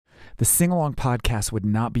The Sing Along podcast would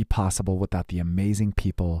not be possible without the amazing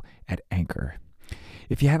people at Anchor.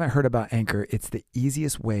 If you haven't heard about Anchor, it's the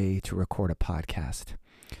easiest way to record a podcast.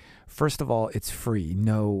 First of all, it's free.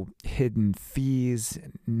 No hidden fees,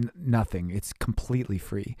 nothing. It's completely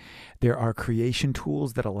free. There are creation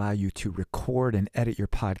tools that allow you to record and edit your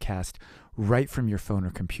podcast right from your phone or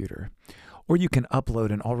computer. Or you can upload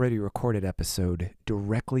an already recorded episode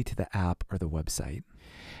directly to the app or the website.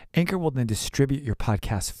 Anchor will then distribute your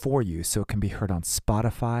podcast for you so it can be heard on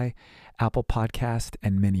Spotify, Apple Podcast,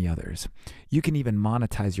 and many others. You can even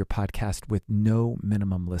monetize your podcast with no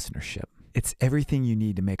minimum listenership. It's everything you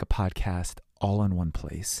need to make a podcast all in one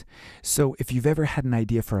place. So if you've ever had an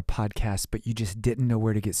idea for a podcast but you just didn't know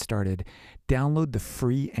where to get started, download the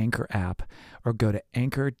free Anchor app or go to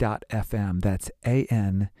anchor.fm. That's ANCHOR.FM.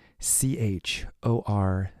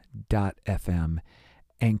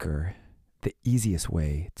 Anchor, the easiest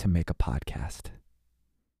way to make a podcast.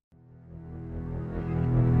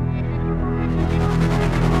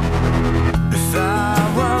 If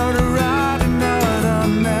I were to write another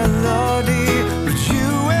melody, would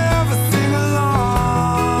you ever sing along?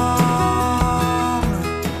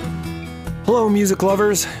 Hello, music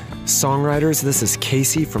lovers, songwriters. This is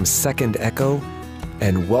Casey from Second Echo,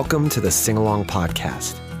 and welcome to the Sing Along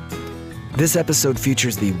podcast. This episode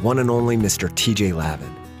features the one and only Mr. TJ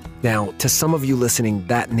Lavin. Now, to some of you listening,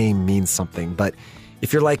 that name means something, but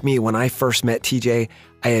if you're like me, when I first met TJ,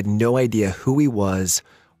 I had no idea who he was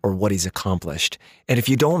or what he's accomplished. And if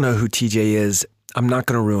you don't know who TJ is, I'm not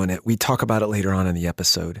going to ruin it. We talk about it later on in the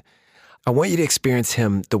episode. I want you to experience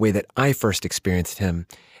him the way that I first experienced him,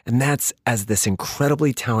 and that's as this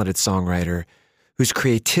incredibly talented songwriter whose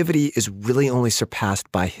creativity is really only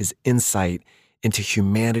surpassed by his insight into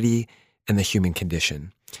humanity and the human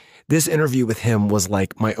condition. This interview with him was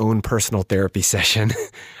like my own personal therapy session.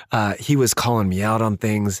 He was calling me out on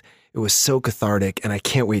things. It was so cathartic, and I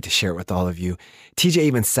can't wait to share it with all of you. TJ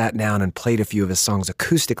even sat down and played a few of his songs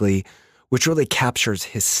acoustically, which really captures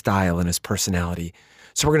his style and his personality.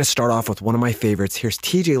 So we're going to start off with one of my favorites. Here's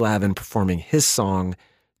TJ Lavin performing his song,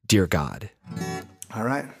 Dear God. All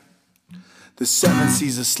right. The seven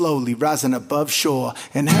seas are slowly rising above shore,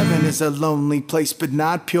 and heaven is a lonely place but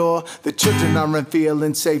not pure. The children aren't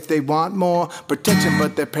feeling safe, they want more protection,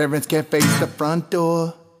 but their parents can't face the front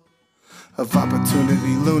door of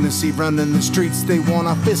opportunity, lunacy running the streets. They want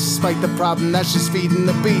our fists fight the problem that's just feeding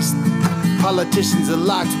the beast. Politicians are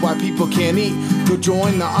locked why people can't eat. Go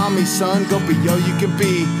join the army, son, go be all you can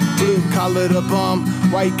be. Blue collar to bum,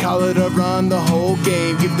 white collar to run the whole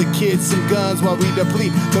game. Give the kids some guns while we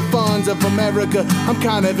deplete the funds of America. I'm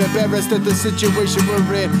kind of embarrassed at the situation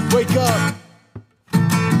we're in. Wake up,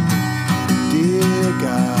 dear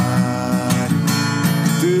God.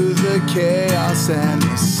 Through the chaos and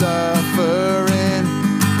the suffering,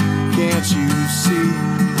 can't you see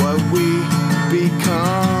what we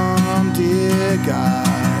become, dear God?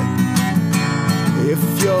 If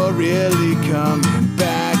you're really coming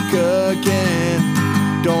back again,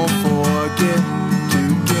 don't forget to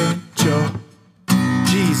get your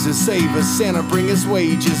Jesus save us, Santa bring us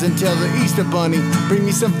wages, and tell the Easter Bunny bring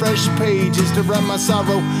me some fresh pages to run my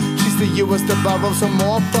sorrow. She's the U.S. to borrow some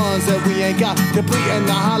more funds that we ain't got, deplete in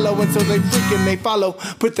the hollow, and so they freaking they follow.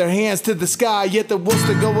 Put their hands to the sky, yet the worst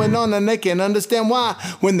are going on, and they can't understand why.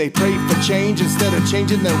 When they pray for change instead of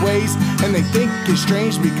changing their ways, and they think it's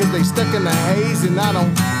strange because they stuck in the haze. And I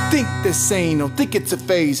don't think they're sane, don't think it's a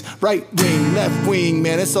phase. Right wing, left wing,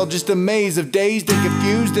 man, it's all just a maze of dazed and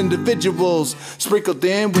confused individuals, sprinkled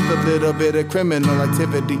in with a little bit of criminal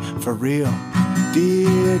activity. For real,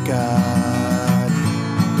 dear God,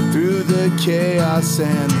 through the chaos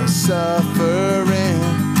and the suffering,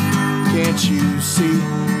 can't you see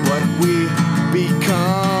what we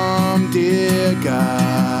become, dear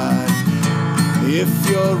God? If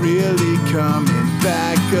you're really coming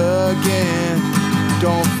back again,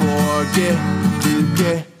 don't forget to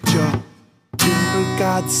get your dear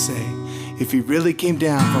God say. If he really came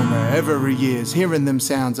down from wherever he is, hearing them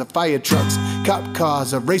sounds of fire trucks, cop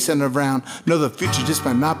cars are racing around. No, the future just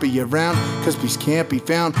might not be around, cause peace can't be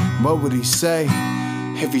found. What would he say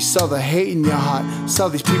if he saw the hate in your heart? Saw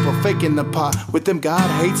these people faking the pot with them God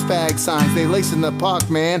hates fag signs they lace in the park,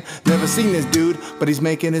 man. Never seen this dude, but he's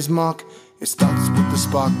making his mark. It starts with the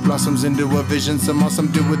spark, blossoms into a vision. Some awesome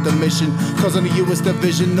do with the mission, causing the U.S.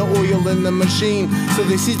 division, no oil in the machine. So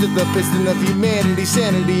they seized the piston of humanity,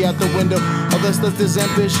 sanity out the window. All that's left is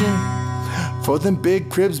ambition. For them big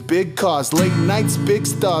cribs, big cars, late nights, big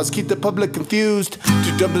stars, keep the public confused.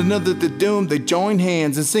 To dump another to doom, they join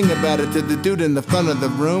hands and sing about it to the dude in the front of the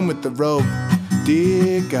room with the robe.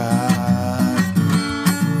 Dear God,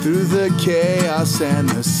 through the chaos and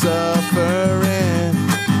the suffering.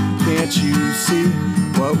 Can't you see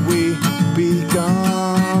what we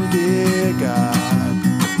become, dear God?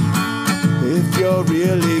 If you're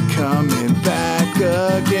really coming back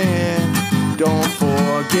again, don't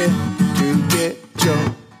forget to get your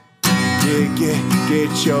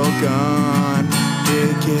gun.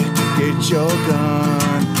 Get your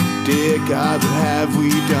gun. Dear God, what have we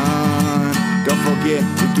done? Don't forget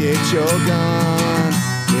to get your gun.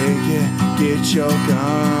 Get your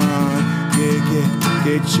gun.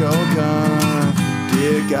 Get your gun.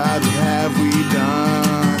 Dear God, what have we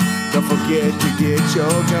done? Don't forget to get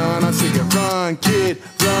your gun. I'm singing, run, kid,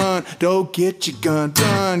 run. Don't get your gun.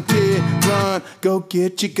 Run, kid, run. Go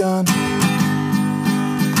get your gun.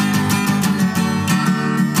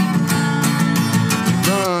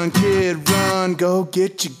 Run, kid, run. Go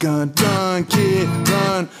get your gun. Run, kid,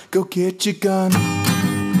 run. Go get your gun.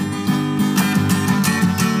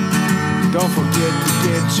 Don't forget to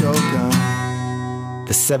get your gun.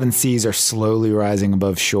 The seven seas are slowly rising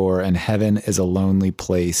above shore, and heaven is a lonely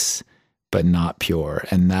place, but not pure.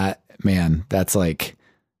 And that, man, that's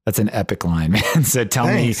an epic line, man. So tell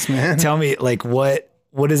me, like, what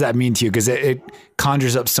does that mean to you? Because it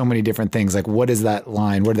conjures up so many different things. Like, what is that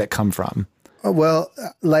line? Where did that come from? Well,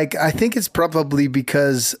 like, I think it's probably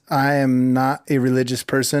because I am not a religious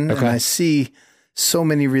person, and I see so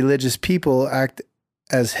many religious people act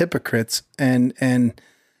as hypocrites, and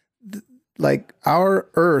like, our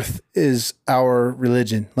earth is our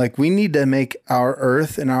religion. Like, we need to make our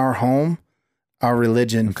earth and our home our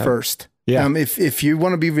religion first. Yeah. If you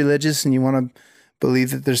want to be religious and you want to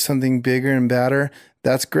believe that there's something bigger and badder,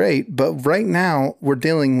 that's great. But right now we're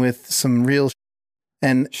dealing with some real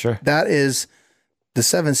and that is the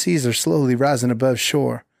seven seas are slowly rising above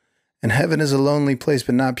shore, and heaven is a lonely place,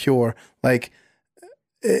 but not pure. Like,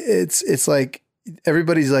 it's like,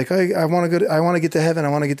 everybody's like, I want to get to heaven. I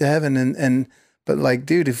want to get to heaven. But like,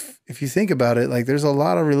 dude, if you think about it, like, there's a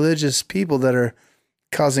lot of religious people that are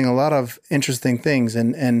causing a lot of interesting things,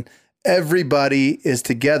 and everybody is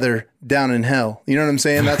together down in hell. You know what I'm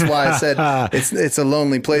saying? That's why I said it's a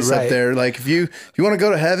lonely place up there. Like, if you want to go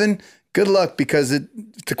to heaven, good luck, because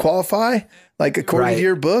to qualify, like, according to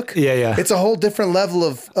your book, it's a whole different level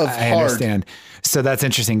of hard. I understand. So that's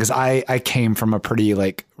interesting, because I came from a pretty,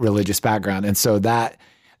 like, religious background. And so that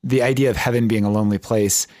the idea of heaven being a lonely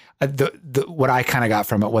place, what I kind of got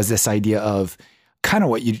from it was this idea of kind of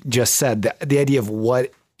what you just said, the idea of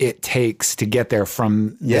what it takes to get there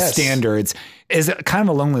from the standards is kind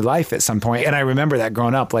of a lonely life at some point. And I remember that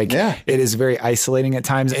growing up, like, it is very isolating at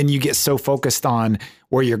times, and you get so focused on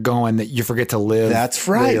where you're going that you forget to live. That's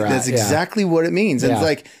right. That's exactly what it means. And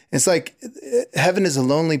it's like heaven is a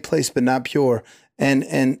lonely place, but not pure.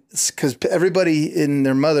 And because everybody in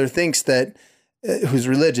their mother thinks that who's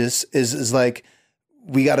religious is like,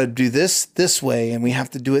 we got to do this way, and we have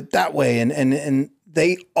to do it that way. And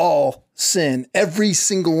they all sin. Every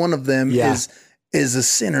single one of them is a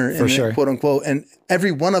sinner, quote unquote. And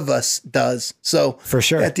every one of us does. So for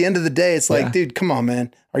sure, at the end of the day, it's like, dude, come on,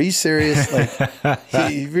 man. Are you serious? Like,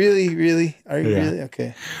 you really? Are you really?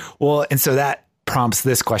 Okay. Well, and so that prompts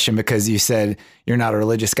this question, because you said you're not a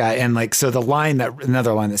religious guy. And like, so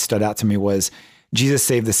another line that stood out to me was, Jesus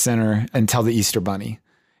saved the sinner until the Easter bunny.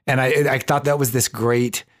 And I thought that was this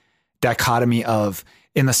great dichotomy of,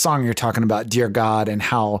 in the song, you're talking about dear God and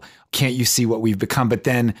how can't you see what we've become, but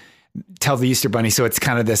then tell the Easter bunny. So it's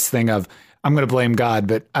kind of this thing of, I'm going to blame God,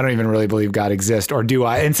 but I don't even really believe God exists, or do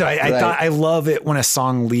I? And so I thought, I love it when a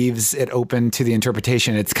song leaves it open to the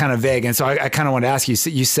interpretation. It's kind of vague. And so I kind of want to ask you,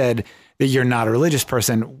 you said that you're not a religious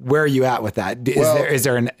person. Where are you at with that? Is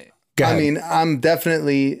there an, go ahead. I mean, I'm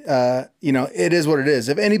definitely, it is what it is.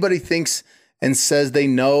 If anybody thinks and says they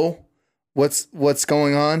know what's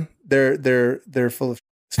going on, they're full of shit,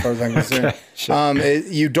 as far as I'm concerned.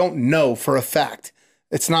 You don't know for a fact.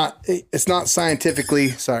 It's not scientifically,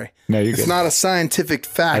 sorry. No, you're It's good. not a scientific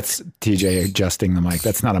fact. That's TJ adjusting the mic.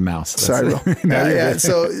 That's not a mouse. Sorry, Will. No,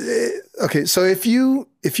 So, okay. So if you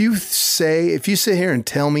sit here and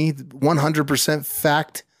tell me 100%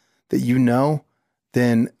 fact that you know,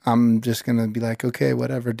 then I'm just going to be like, okay,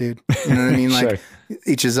 whatever, dude. You know what I mean? Like,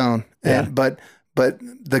 each his own. Yeah. But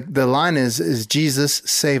the line is Jesus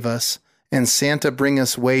save us and Santa bring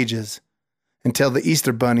us wages until the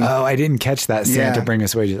Easter bunny. Oh, I didn't catch that. Santa bring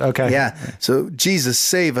us wages. Okay. Yeah. So Jesus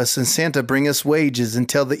save us and Santa bring us wages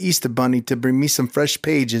until the Easter bunny to bring me some fresh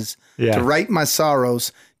pages to write my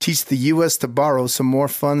sorrows, teach the U.S. to borrow some more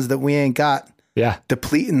funds that we ain't got. Yeah.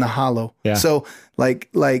 Depleting the hollow. Yeah. So like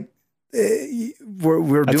we're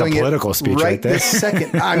That's doing a political it speech right there. this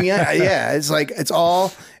second. I mean, it's like it's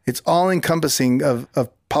all encompassing of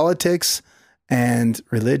politics and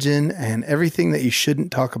religion and everything that you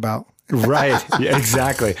shouldn't talk about. Right. Yeah,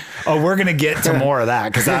 exactly. Oh, we're going to get to more of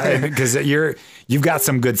that because you've got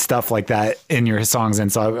some good stuff like that in your songs.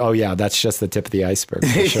 And so, oh yeah, that's just the tip of the iceberg.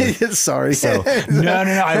 For sure. Sorry. So no.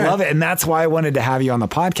 I love it. And that's why I wanted to have you on the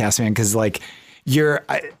podcast, man. Cause like your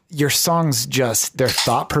songs they're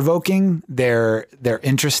thought provoking. They're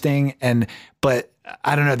interesting. But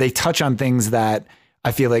I don't know, they touch on things that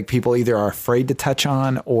I feel like people either are afraid to touch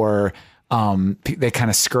on or, they kind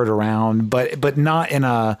of skirt around, but not in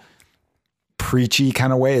a preachy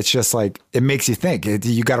kind of way. It's just like, it makes you think.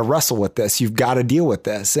 You got to wrestle with this. You've got to deal with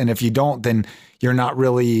this. And if you don't, then you're not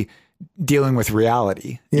really dealing with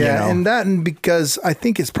reality. Yeah. You know? And because I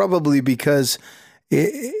think it's probably because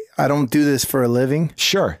I don't do this for a living.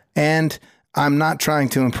 Sure. And I'm not trying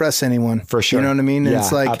to impress anyone. For sure. You know what I mean? Yeah,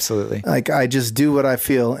 it's like, absolutely. Like I just do what I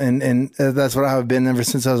feel. And that's what I've been ever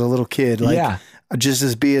since I was a little kid. Like, yeah.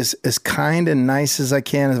 Just be as kind and nice as I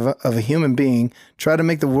can of a human being, try to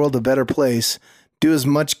make the world a better place, do as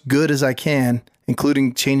much good as I can,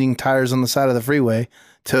 including changing tires on the side of the freeway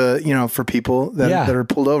to, for people that are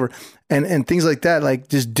pulled over and things like that. Like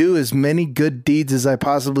just do as many good deeds as I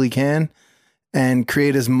possibly can and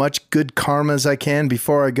create as much good karma as I can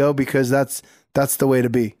before I go, because that's the way to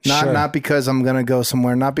be. Not because I'm going to go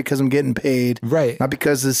somewhere, not because I'm getting paid, right? Not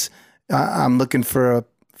because I'm looking for a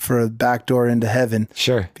back door into heaven.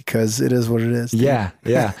 Sure. Because it is what it is. Yeah.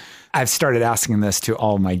 Yeah. I've started asking this to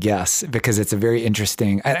all my guests because it's a very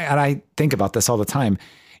interesting, and I think about this all the time.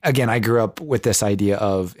 Again, I grew up with this idea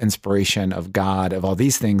of inspiration, of God, of all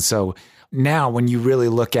these things. So now when you really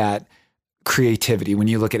look at creativity, when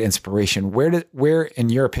you look at inspiration, where in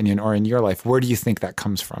your opinion or in your life, where do you think that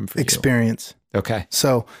comes from for Experience. You? Okay.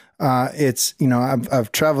 So it's,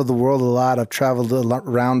 I've traveled the world a lot. I've traveled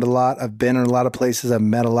around a lot. I've been in a lot of places. I've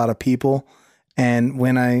met a lot of people. And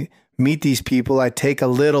when I meet these people, I take a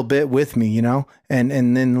little bit with me, and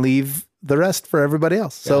then leave the rest for everybody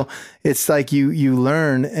else. Yeah. So it's like you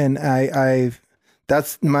learn. And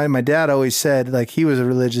that's my dad always said, like, he was a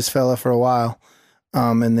religious fella for a while.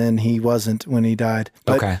 And then he wasn't when he died.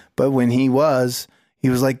 But when he was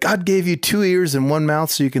like, God gave you 2 ears and 1 mouth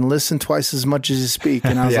so you can listen twice as much as you speak.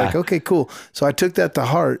 And I was like, okay, cool. So I took that to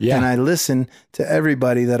heart and I listen to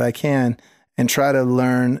everybody that I can and try to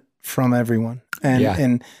learn from everyone.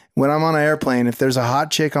 And when I'm on an airplane, if there's a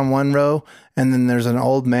hot chick on one row and then there's an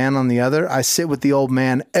old man on the other, I sit with the old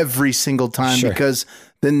man every single time because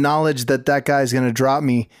the knowledge that guy is going to drop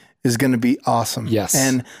me is going to be awesome. Yes.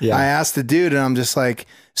 And I asked the dude and I'm just like,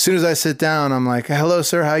 as soon as I sit down, I'm like, hello,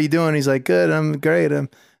 sir. How you doing? He's like, good. I'm great. And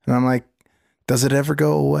I'm like, does it ever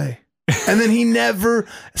go away? And then he never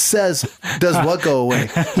says, does what go away?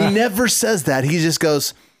 He never says that. He just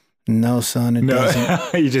goes, no, son, it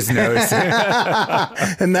doesn't. He just knows.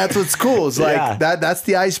 And that's what's cool. It's like that's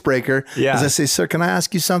the icebreaker. Yeah. As I say, sir, can I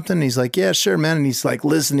ask you something? And he's like, yeah, sure, man. And he's like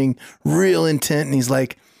listening real intent. And he's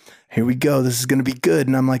like, here we go. This is going to be good.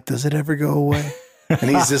 And I'm like, does it ever go away? And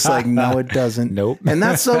he's just like, no, it doesn't. Nope. And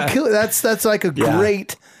that's so cool. That's like a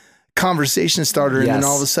great conversation starter. And then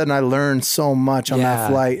all of a sudden I learned so much on that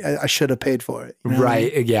flight. I should have paid for it. You know right.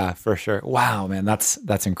 what I mean? Yeah, for sure. Wow, man. That's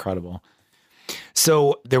incredible.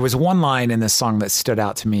 So there was one line in this song that stood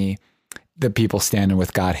out to me, the people standing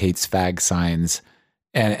with God hates fag signs.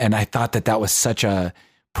 And I thought that was such a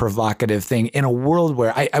provocative thing in a world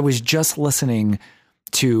where I was just listening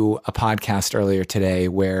to a podcast earlier today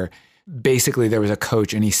where basically there was a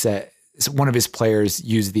coach and he said one of his players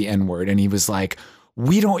used the N-word and he was like,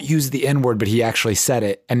 we don't use the N-word, but he actually said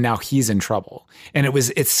it and now he's in trouble. And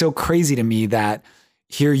it's so crazy to me that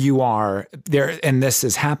here you are there. And this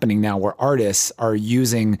is happening now where artists are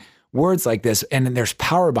using words like this and then there's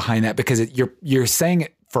power behind that because you're saying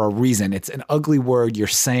it for a reason. It's an ugly word. You're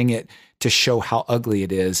saying it to show how ugly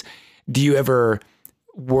it is. Do you ever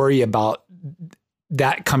worry about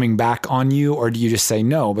that coming back on you, or do you just say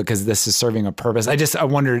no because this is serving a purpose? I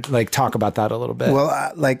wondered, talk about that a little bit. Well,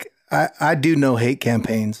 I do know hate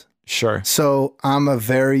campaigns. Sure. So I'm a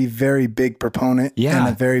very, very big proponent and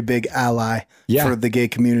a very big ally for the gay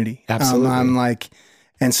community. Absolutely. I'm like,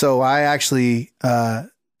 and so I actually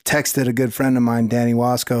texted a good friend of mine, Danny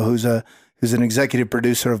Wasco, who's an executive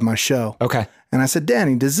producer of my show. Okay. And I said,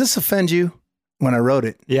 Danny, does this offend you? When I wrote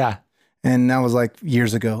it. Yeah. And that was like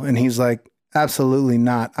years ago. And he's like, absolutely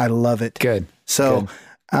not. I love it. Good. So,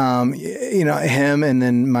 him and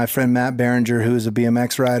then my friend Matt Berenger, who is a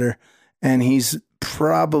BMX rider, and he's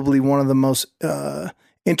probably one of the most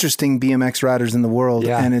interesting BMX riders in the world.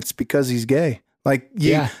 Yeah. And it's because he's gay. I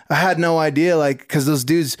had no idea, because those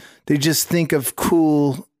dudes, they just think of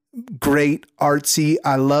cool great, artsy.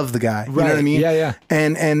 I love the guy. You know what I mean? Yeah, yeah.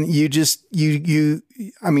 And you just,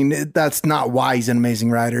 I mean, that's not why he's an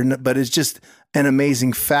amazing writer, but it's just an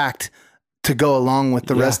amazing fact to go along with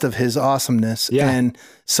the rest of his awesomeness. Yeah. And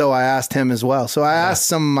so I asked him as well. So I asked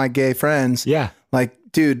some of my gay friends, like,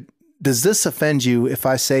 dude, does this offend you if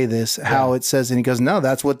I say this, how it says? And he goes, no,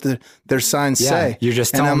 that's what their signs say. You're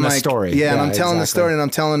just telling the story. Yeah, and I'm telling the story, and I'm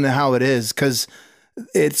telling them how it is, because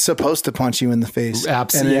it's supposed to punch you in the face.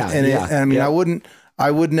 Absolutely. I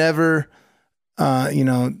would never,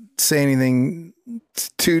 say anything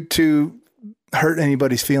to hurt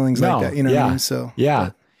anybody's feelings like that. You know what I mean? So,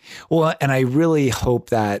 Well, and I really hope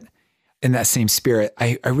that in that same spirit,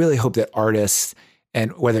 I really hope that artists,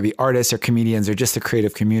 and whether it be artists or comedians or just the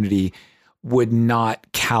creative community, would not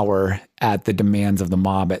cower at the demands of the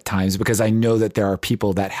mob at times, because I know that there are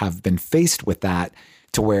people that have been faced with that,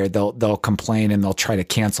 to where they'll complain and they'll try to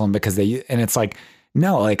cancel them because and it's like,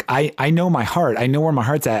 no, like I know my heart, I know where my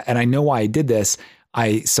heart's at, and I know why I did this.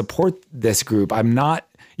 I support this group. I'm not,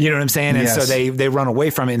 you know what I'm saying? And so they run away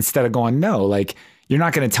from it instead of going, no, like, you're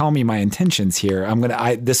not going to tell me my intentions here.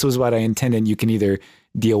 This was what I intended. You can either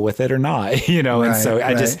deal with it or not, And so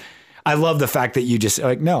I love the fact that you just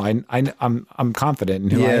like, no, I'm confident in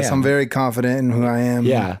who I am. Yes, I'm very confident in who I am.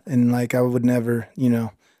 Yeah. And like, I would never,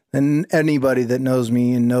 and anybody that knows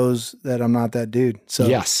me and knows that I'm not that dude. So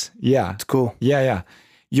yes. Yeah. It's cool. Yeah. Yeah.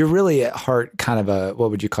 You're really at heart kind of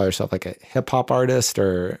what would you call yourself? Like a hip hop artist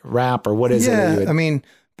or rap, or what is it? Yeah. I mean,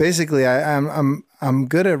 basically I'm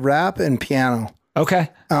good at rap and piano. Okay.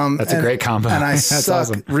 That's a great combo. And I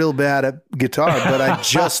suck real bad at guitar, but I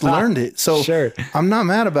just learned it. So I'm not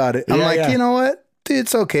mad about it. I'm you know what? Dude,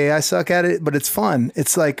 it's okay. I suck at it, but it's fun.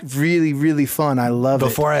 It's like really, really fun. I love it.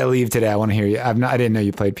 Before I leave today, I want to hear you. I didn't know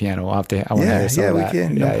you played piano. I want to hear some of that. We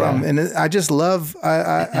can. No problem. And I just love,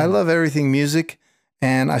 I love everything music.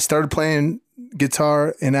 And I started playing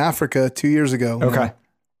guitar in Africa 2 years ago. Okay.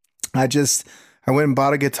 I went and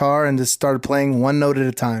bought a guitar and just started playing one note at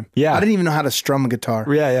a time. Yeah. I didn't even know how to strum a guitar.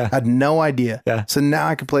 Yeah. I had no idea. Yeah. So now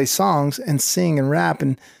I can play songs and sing and rap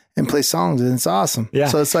and play songs, and it's awesome. Yeah.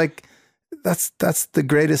 So it's like, that's the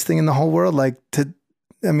greatest thing in the whole world. Like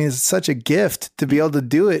it's such a gift to be able to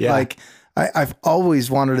do it. Yeah. Like I've always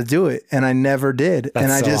wanted to do it, and I never did. That's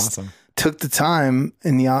and I so just awesome. Took the time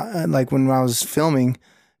in like when I was filming,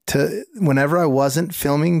 whenever I wasn't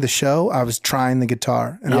filming the show, I was trying the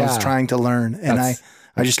guitar and I was trying to learn. And I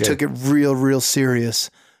just took it real serious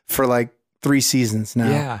for like 3 seasons now.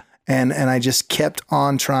 Yeah. And I just kept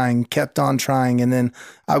on trying. And then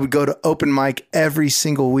I would go to open mic every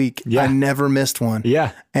single week. Yeah. I never missed one.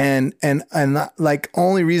 Yeah. And like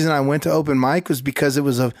only reason I went to open mic was because it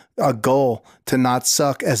was a goal to not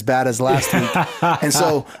suck as bad as last week. And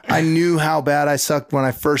so I knew how bad I sucked when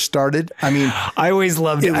I first started. I mean, I always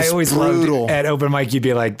loved it. I always loved at open mic. You'd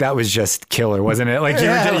be like, that was just killer, wasn't it? Like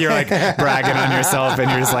you're like bragging on yourself, and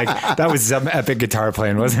you're just like, that was some epic guitar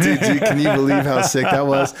playing, wasn't it? Dude, can you believe how sick that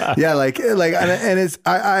was? Yeah. And it's,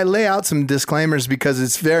 I lay out some disclaimers because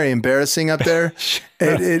it's very embarrassing up there. Sure.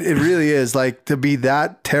 It really is, like, to be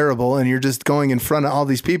that terrible and you're just going in front of all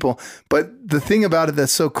these people. But the thing about it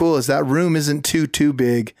that's so cool is that room isn't too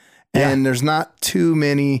big, and there's not too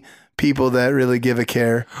many people that really give a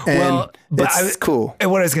care. And it's cool. And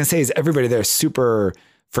what I was going to say is everybody there is super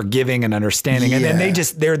forgiving and understanding. And then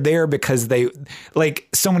they're there because they, like,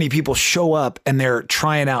 so many people show up and they're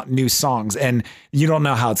trying out new songs and you don't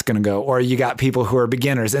know how it's going to go, or you got people who are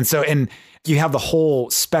beginners. And so, you have the whole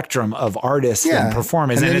spectrum of artists and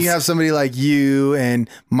performers. And then you have somebody like you and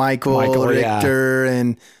Michael Richter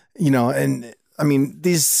and, and I mean,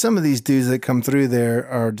 some of these dudes that come through there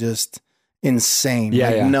are just insane.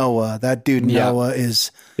 Noah, that dude Noah is,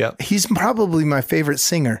 he's probably my favorite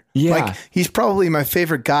singer. Yeah. Like, he's probably my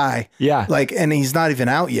favorite guy. Yeah. Like, and he's not even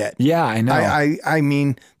out yet. Yeah, I know. I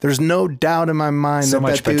mean, there's no doubt in my mind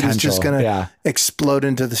that dude is just going to explode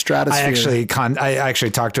into the stratosphere. I actually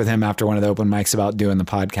talked with him after one of the open mics about doing the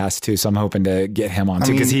podcast too. So I'm hoping to get him on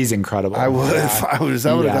too, because he's incredible. I would have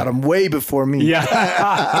got him way before me.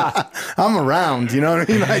 Yeah. I'm around, you know what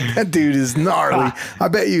I mean? Like, that dude is gnarly. I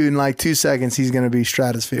bet you in like 2 seconds, he's going to be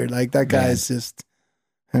stratosphere. Like, that guy is just,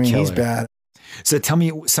 Killer. He's bad. So tell me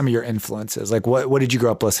some of your influences. Like, what did you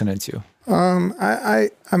grow up listening to? I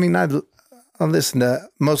listen to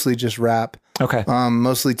mostly just rap. Okay.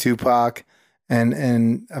 Mostly Tupac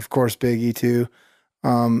and of course Biggie too.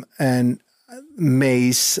 And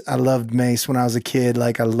Mace. I loved Mace when I was a kid.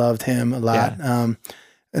 Like, I loved him a lot. Yeah.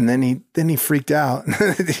 And then he freaked out.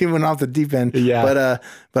 He went off the deep end. Yeah.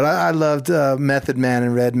 But I loved Method Man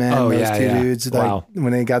and Redman. Those two dudes. Like,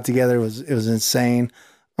 when they got together, it was insane.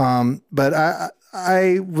 But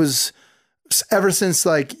I was ever since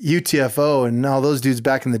like UTFO and all those dudes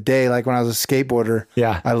back in the day, like when I was a skateboarder.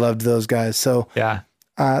 Yeah. I loved those guys. So Yeah.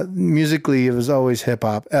 Musically, it was always hip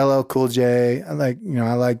hop. LL Cool J. I liked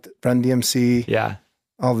Run DMC. Yeah.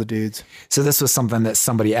 All the dudes. So this was something that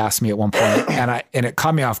somebody asked me at one point, and it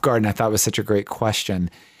caught me off guard, and I thought it was such a great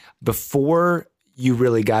question. Before you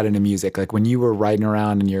really got into music, like when you were riding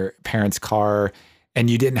around in your parents' car and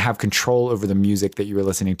you didn't have control over the music that you were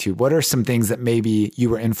listening to, what are some things that maybe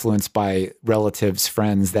you were influenced by relatives,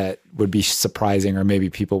 friends that would be surprising or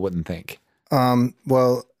maybe people wouldn't think?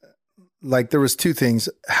 Well, like there was two things.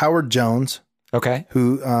 Howard Jones, Okay.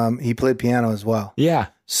 who he played piano as well. Yeah.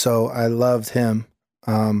 So I loved him.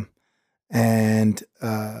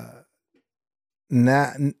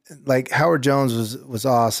 Like Howard Jones was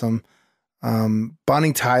awesome.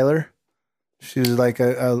 Bonnie Tyler, she was like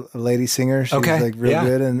a lady singer. She was like real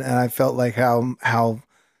good. And I felt like how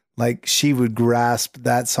like she would grasp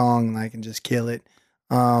that song like and just kill it.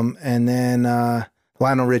 And then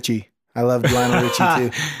Lionel Richie. I loved Lionel Richie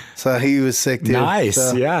too. So he was sick too. Nice.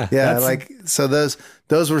 So, yeah. Yeah. So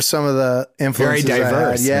those were some of the influences. Very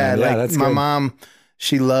diverse. I had. Yeah. Man. Like my mom,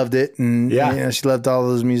 she loved it. And she loved all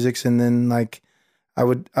those musics. And then like, I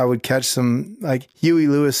would catch some like Huey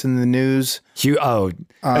Lewis in the News.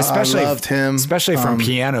 Especially I loved him, especially from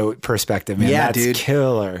piano perspective, man. Yeah, That's dude,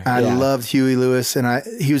 killer. I loved Huey Lewis, and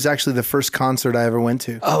he was actually the first concert I ever went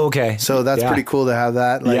to. Oh, okay. So that's pretty cool to have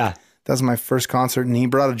that. Like, yeah, that was my first concert, and he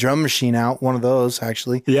brought a drum machine out, one of those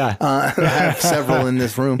actually. Yeah, I have several in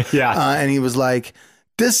this room. Yeah, and he was like,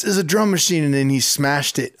 "This is a drum machine," and then he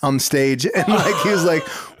smashed it on stage, and like he was like,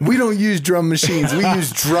 "We don't use drum machines, we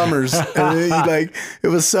use drummers." And it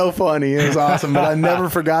was so funny, it was awesome. But I never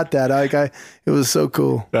forgot that. It was so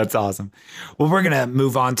cool. That's awesome. Well, we're gonna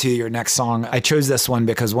move on to your next song. I chose this one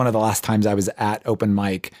because one of the last times I was at open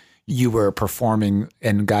mic, you were performing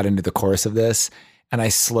and got into the chorus of this, and I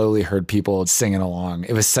slowly heard people singing along.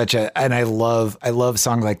 It was and I love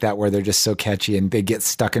songs like that where they're just so catchy and they get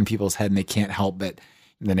stuck in people's head and they can't help but.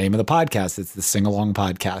 The name of the podcast, it's the Sing Along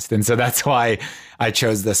Podcast. And so that's why I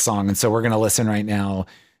chose this song. And so we're going to listen right now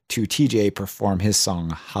to TJ perform his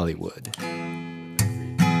song, Hollywood.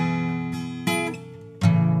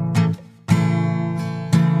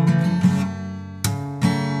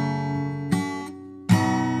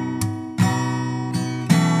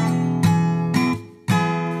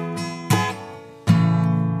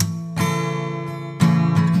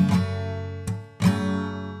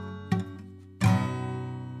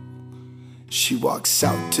 She walks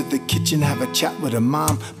out to the kitchen, have a chat with her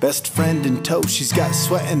mom. Best friend in tow, she's got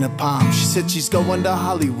sweat in her palm. She said she's going to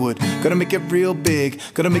Hollywood, gonna make it real big,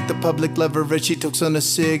 gonna make the public love her as she tokes on a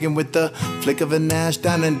cig. And with the flick of an ash,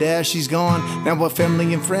 down and dash, she's gone. Now her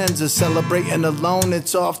family and friends are celebrating alone.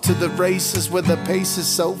 It's off to the races where the pace is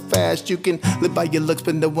so fast. You can live by your looks,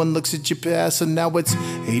 but no one looks at your past. So now it's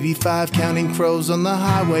 85 counting crows on the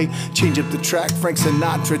highway. Change up the track, Frank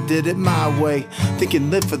Sinatra did it my way.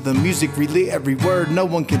 Thinking live for the music, relay every word. No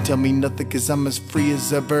one can tell me nothing, cause I'm as free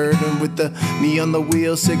as a bird. And with the knee on the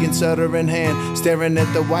wheel, singing Sutter in hand, staring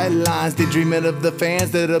at the white lines, they dreaming of the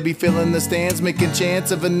fans that'll be filling the stands, making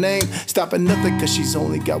chance of a name, stopping nothing, cause she's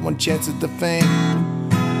only got one chance at the fame.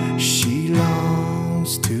 She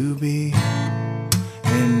longs to be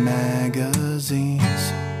in magazines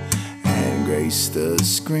and grace the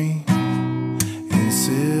screen in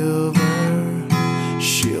silver.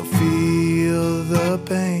 She'll feel the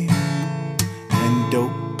pain and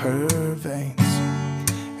dope her veins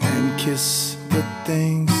and kiss the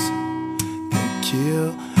things that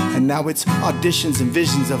kill. And now it's auditions and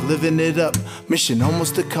visions of living it up. Mission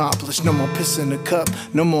almost accomplished. No more piss in a cup.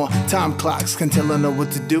 No more time clocks can tell her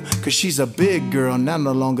what to do. Cause she's a big girl, now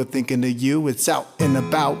no longer thinking of you. It's out and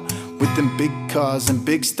about with them big cars and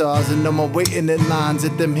big stars. And no more waiting in lines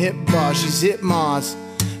at them hip bars. She's hit Mars.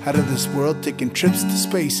 Out of this world, taking trips to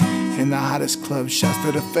space. In the hottest club, shots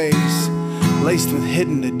to the face. Laced with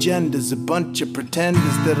hidden agendas, a bunch of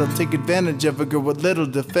pretenders that'll take advantage of a girl with little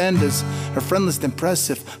defenders. Her friendless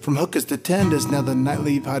impressive, from hookers to tenders. Now the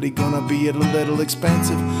nightly party gonna be a little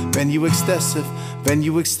expensive. Venue excessive.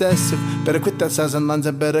 Better quit that size and lines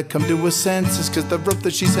and better come to a senses. Cause the rope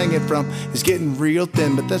that she's hanging from is getting real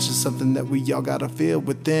thin. But that's just something that we all gotta feel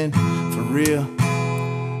within. For real.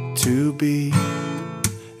 To be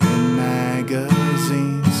in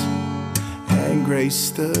magazines and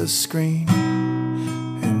grace the screen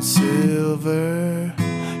in silver.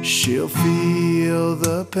 She'll feel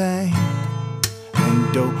the pain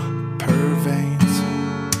and dope her veins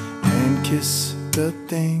and kiss the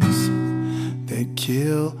things that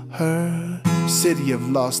kill her. City of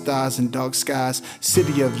lost eyes and dark skies.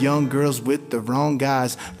 City of young girls with the wrong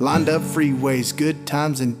guys. Lined up freeways, good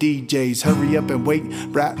times and DJs. Hurry up and wait,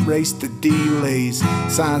 rat race the delays.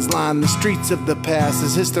 Signs line the streets of the past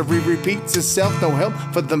as history repeats itself. No help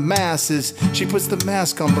for the masses. She puts the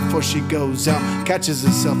mask on before she goes out. Catches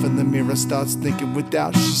herself in the mirror, starts thinking with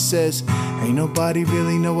doubt. She says, ain't nobody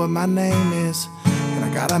really know what my name is. And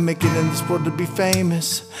I gotta make it in this world to be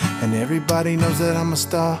famous. And everybody knows that I'm a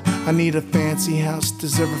star. I need a fancy house,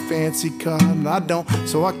 deserve a fancy car. And I don't,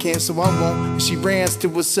 so I can't, so I won't. And she rants to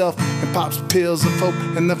herself and pops pills of hope.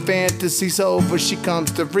 And the fantasy's over. She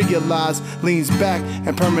comes to realize, leans back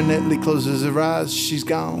and permanently closes her eyes. She's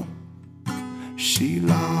gone. She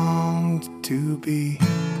longed to be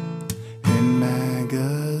in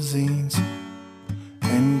magazines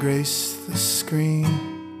and grace the screen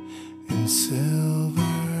in silver.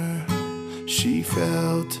 She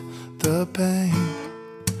felt the pain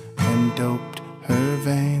and doped her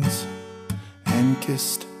veins and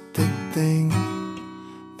kissed the thing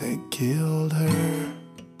that killed her.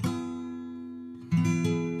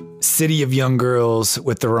 City of young girls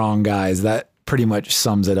with the wrong guys. That pretty much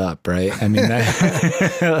sums it up, right? I mean,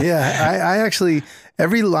 yeah, I actually,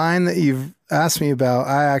 every line that you've asked me about,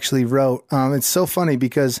 I actually wrote. It's so funny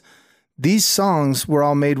because these songs were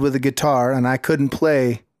all made with a guitar and I couldn't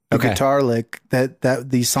play the guitar lick that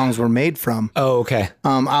these songs were made from. Oh, okay.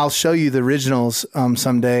 I'll show you the originals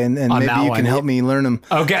someday and maybe you can help me learn them.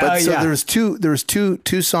 Okay. But so yeah. there was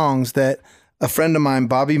two songs that a friend of mine,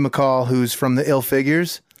 Bobby McCall, who's from the Ill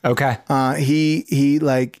Figures. Okay.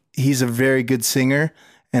 He's a very good singer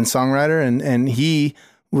and songwriter, and he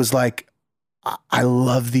was like, I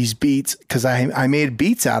love these beats because I made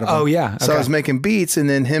beats out of them. Oh yeah. Okay. So I was making beats, and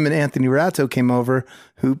then him and Anthony Ratto came over,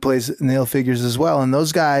 who plays in the Ill Figures as well. And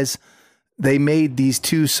those guys, they made these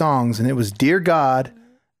two songs, and it was Dear God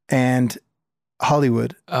and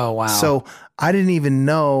Hollywood. Oh wow. So I didn't even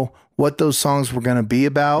know what those songs were going to be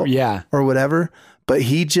about, or whatever. But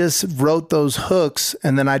he just wrote those hooks,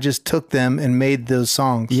 and then I just took them and made those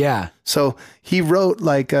songs. Yeah. So he wrote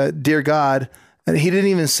like Dear God, and he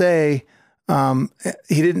didn't even say.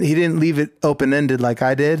 He didn't leave it open ended like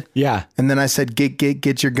I did. Yeah. And then I said,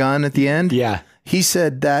 get your gun at the end. Yeah. He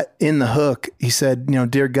said that in the hook. He said,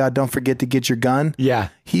 Dear God, don't forget to get your gun. Yeah.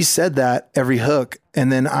 He said that every hook.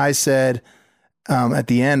 And then I said, at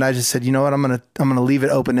the end, I just said, you know what? I'm going to leave it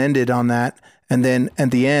open ended on that. And then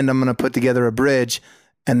at the end, I'm going to put together a bridge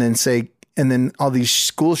and then all these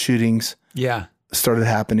school shootings started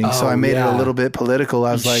happening. Oh, so I made it a little bit political.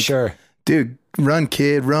 I was like, sure, dude, run,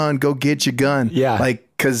 kid, run, go get your gun. Yeah. Like,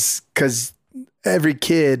 cause every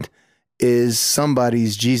kid is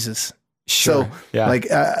somebody's Jesus. Sure. So like,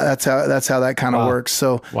 that's how that kind of works.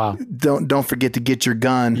 So don't forget to get your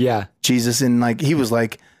gun. Yeah. Jesus. And like, he was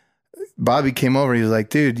like, Bobby came over. He was like,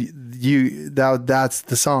 dude, that's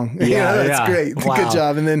the song. Yeah. That's great. Wow. Good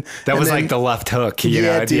job. And then that was like the left hook. Dude.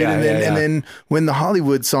 And then when the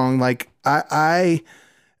Hollywood song, like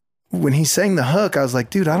when he sang the hook, I was like,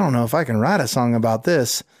 dude, I don't know if I can write a song about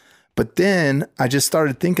this. But then I just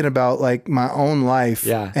started thinking about like my own life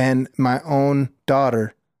and my own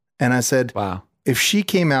daughter. And I said, wow, if she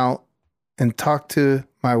came out and talked to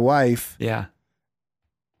my wife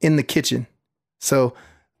in the kitchen. So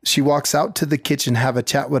she walks out to the kitchen, have a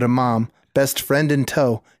chat with her mom, best friend in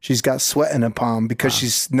tow. She's got sweat in her palm because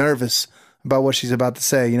she's nervous about what she's about to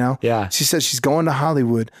say, Yeah. She says she's going to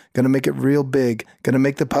Hollywood, going to make it real big, going to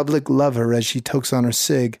make the public love her as she tokes on her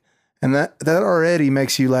cig. And that already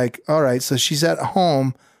makes you like, all right, so she's at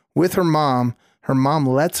home with her mom. Her mom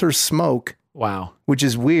lets her smoke. Wow. Which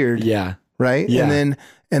is weird. Yeah. Right? Yeah.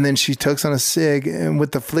 And then she tokes on a cig, and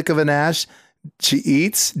with the flick of an ash, she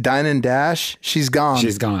eats, dine and dash, she's gone.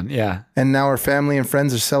 She's gone, yeah. And now her family and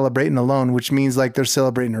friends are celebrating alone, which means like they're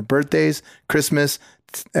celebrating her birthdays, Christmas,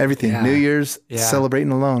 everything, New Year's,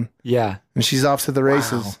 celebrating alone. Yeah. And she's off to the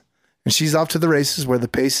races. Wow. And she's off to the races where the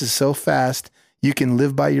pace is so fast, you can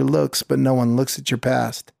live by your looks, but no one looks at your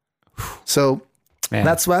past. So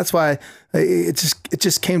that's why it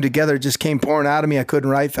just came together. It just came pouring out of me. I couldn't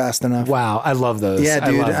write fast enough. Wow. I love those. Yeah,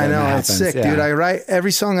 dude. I know. It's sick, dude. I write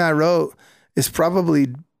every song I wrote. It's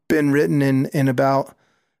probably been written in about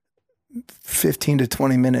 15 to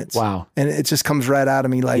 20 minutes. Wow. And it just comes right out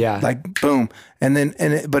of me like boom.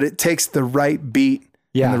 But it takes the right beat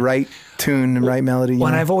and the right tune and right melody.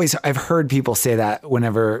 Well, and I've heard people say that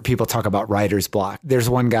whenever people talk about writer's block. There's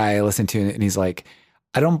one guy I listen to and he's like,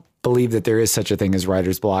 I don't believe that there is such a thing as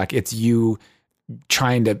writer's block. It's you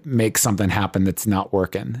trying to make something happen that's not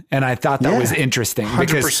working. And I thought that was interesting 100%.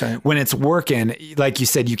 Because when it's working, like you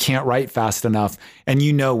said, you can't write fast enough. And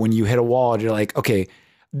when you hit a wall, you're like, okay,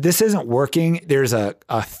 this isn't working. There's a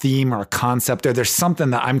theme or a concept, or there's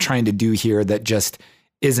something that I'm trying to do here that just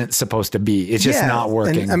isn't supposed to be. It's just not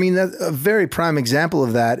working. And I mean, a very prime example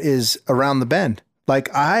of that is Around the Bend. Like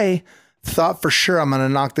I thought for sure I'm going to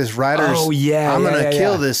knock this Riders. Oh yeah. I'm going to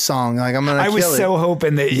kill this song. Like I'm going to kill it. I was so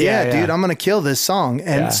hoping that, dude, I'm going to kill this song.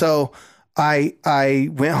 And so I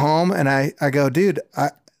went home and I go, dude,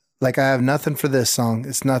 I have nothing for this song.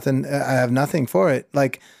 It's nothing. I have nothing for it.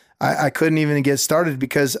 Like I couldn't even get started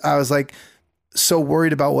because I was like so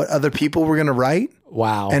worried about what other people were going to write.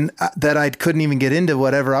 Wow. And that I couldn't even get into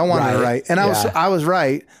whatever I wanted to write. And I was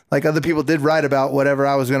right. Like other people did write about whatever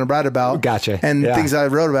I was going to write about. Gotcha. And things I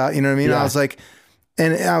wrote about, you know what I mean? Yeah.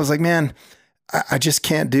 I was like, man, I just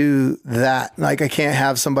can't do that. Like I can't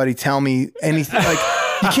have somebody tell me anything. Like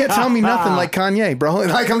you can't tell me nothing like Kanye, bro.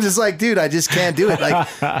 Like I'm just like, dude, I just can't do it. Like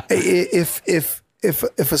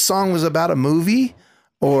if a song was about a movie,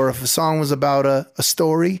 or if a song was about a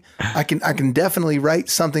story, I can definitely write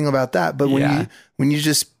something about that. But when you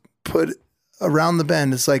just put Around the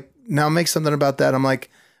Bend, it's like, now make something about that. I'm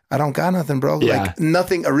like, I don't got nothing, bro. Yeah. Like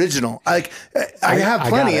nothing original. Like I have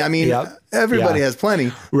plenty. I mean, everybody has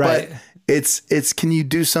plenty. Right. But it's can you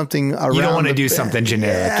do something around? You don't want to do something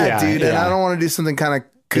generic. Yeah, dude. And I don't want to do something kind of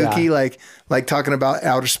kooky, like talking about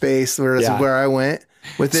outer space, where I went.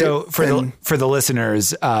 So for the listeners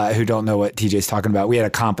who don't know what TJ's talking about, we had a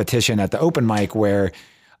competition at the open mic where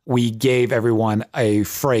we gave everyone a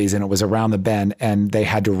phrase and it was Around the Bend, and they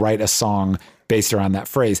had to write a song based around that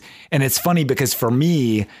phrase. And it's funny because for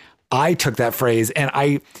me, I took that phrase and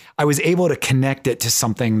I was able to connect it to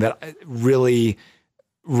something that really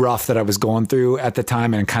rough that I was going through at the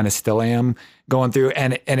time and kind of still am going through.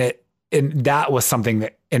 And that was something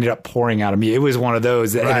that ended up pouring out of me. It was one of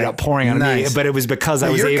those that ended up pouring out of me, but it was because I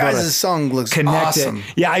was able to connect. Your guys' song looks connect awesome. it.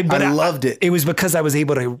 Yeah, I loved it. It was because I was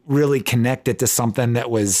able to really connect it to something that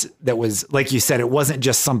was like you said, it wasn't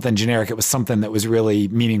just something generic. It was something that was really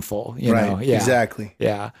meaningful. You know? Yeah, exactly.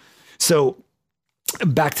 Yeah. So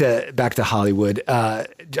back to Hollywood.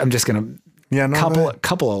 I'm just gonna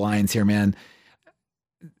couple of lines here, man.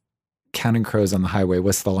 Counting Crows on the Highway.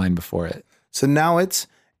 What's the line before it? So now it's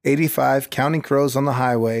 85, Counting Crows on the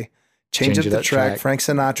Highway. Change up the track. Frank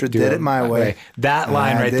Sinatra did it my way. That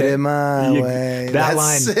line right there. Did it my way. That's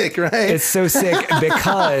line, sick, right? It's so sick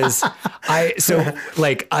because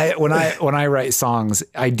when I write songs,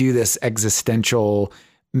 I do this existential,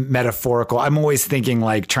 metaphorical. I'm always thinking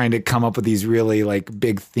like trying to come up with these really like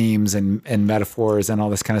big themes and metaphors and all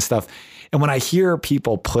this kind of stuff. And when I hear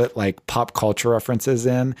people put like pop culture references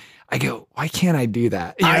in, I go, why can't I do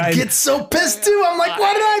that? You know, I get so pissed too. I'm like,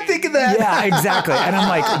 why did I think of that? Yeah, exactly. And I'm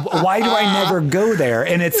like, why do I never go there?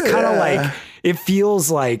 And it's kind of like, it feels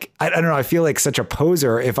like, I don't know, I feel like such a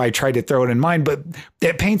poser if I try to throw it in mind, but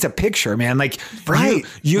it paints a picture, man. Like, right.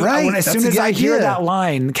 As soon as I hear that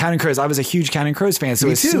line, Counting Crows, I was a huge Counting Crows fan. So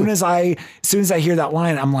as soon as I hear that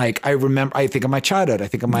line, I'm like, I think of my childhood. I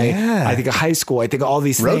think of I think of high school. I think of all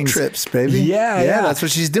these road things. trips, baby. Yeah. That's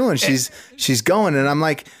what she's doing. She's going. And I'm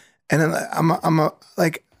like, and then I'm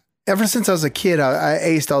like, ever since I was a kid, I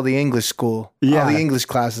aced all the English school, all the English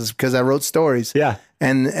classes because I wrote stories. Yeah.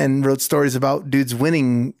 And wrote stories about dudes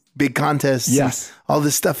winning big contests. Yes. And all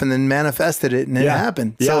this stuff, and then manifested it, and it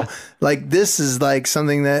happened. Yeah. So like, this is like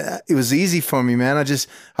something that it was easy for me, man.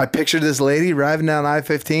 I pictured this lady driving down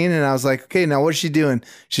I-15, and I was like, okay, now what's she doing?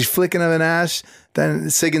 She's flicking of an ash, then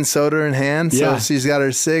cig and soda in hand. So she's got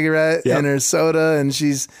her cigarette and her soda, and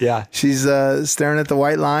she's staring at the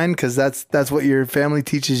white line, because that's what your family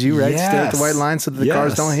teaches you, right? Yes. Stare at the white line so that the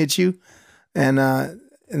cars don't hit you.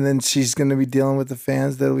 And then she's going to be dealing with the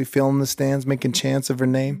fans that'll be filling the stands, making chants of her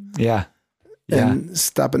name. Yeah. And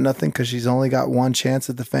stop at nothing because she's only got one chance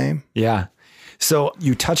at the fame. Yeah. So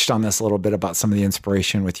you touched on this a little bit about some of the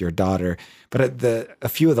inspiration with your daughter, but a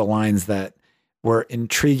few of the lines that were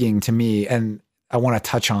intriguing to me, and I want to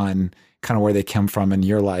touch on kind of where they come from in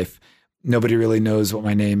your life. Nobody really knows what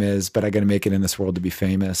my name is, but I got to make it in this world to be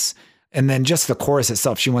famous. And then just the chorus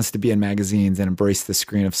itself, she wants to be in magazines and embrace the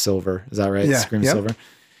screen of silver. Is that right? Yeah. Screen of silver.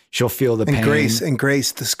 She'll feel the pain. And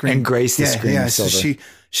grace the screen. And grace the screen of silver.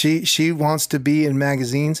 So she wants to be in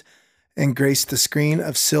magazines and grace the screen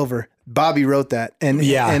of silver. Bobby wrote that. And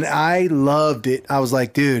I loved it. I was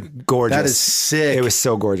like, dude, gorgeous. That is sick. It was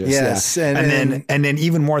so gorgeous. Yes. Yeah. And then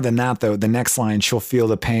even more than that though, the next line, she'll feel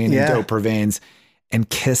the pain in dope her veins and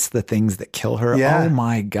kiss the things that kill her. Yeah. Oh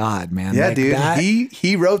my God, man. Yeah, like dude.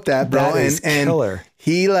 He wrote that, bro. That is killer.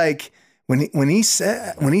 He like when he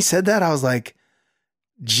said that, I was like,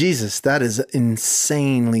 Jesus, that is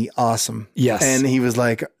insanely awesome. Yes. And he was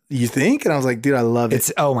like, you think? And I was like, dude, I love it.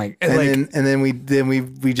 It's, oh my, and then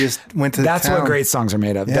we just went to that's town. what great songs are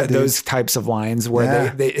made of. Yeah, those types of lines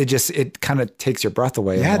where it kind of takes your breath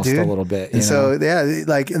away almost a little bit. And so,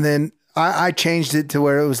 like, and then I changed it to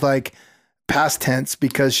where it was like past tense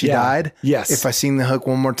because she died. Yes. If I sing the hook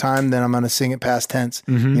one more time, then I'm going to sing it past tense.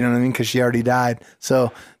 Mm-hmm. You know what I mean? Cause she already died.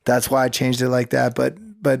 So that's why I changed it like that. But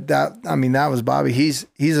that, I mean, that was Bobby. He's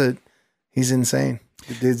insane.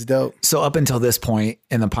 The dude's dope. So up until this point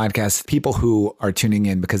in the podcast, people who are tuning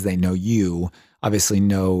in because they know you obviously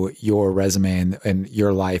know your resume and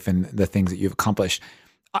your life and the things that you've accomplished.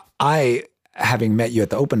 I, having met you at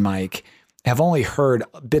the open mic, have only heard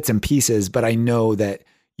bits and pieces, but I know that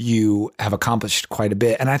you have accomplished quite a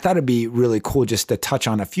bit. And I thought it'd be really cool just to touch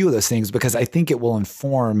on a few of those things because I think it will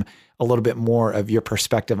inform a little bit more of your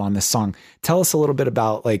perspective on this song. Tell us a little bit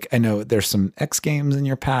about, like, I know there's some X Games in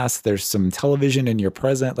your past, there's some television in your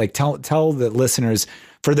present. Like tell the listeners,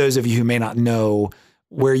 for those of you who may not know,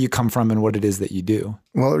 where you come from and what it is that you do.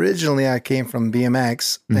 Well, originally I came from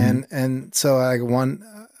BMX and so I won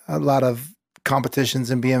a lot of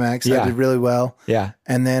competitions in BMX. I did really well. Yeah.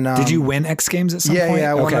 And then did you win X Games at some point?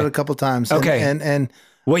 Yeah, I won it a couple times. Okay. And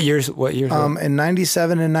what years? In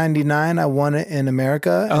 97 and 99, I won it in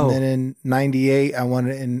America. Oh. And then in 98, I won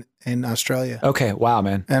it in Australia. Okay. Wow,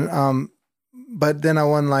 man. And, but then I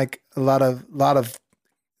won like a lot of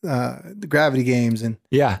the Gravity Games and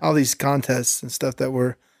all these contests and stuff that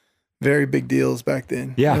were very big deals back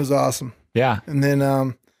then. Yeah. It was awesome. Yeah.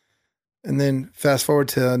 And then fast forward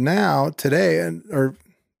to now, today, or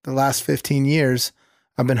the last 15 years,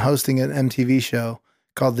 I've been hosting an MTV show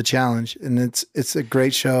called The Challenge, and it's a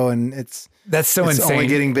great show, and that's so insane. It's only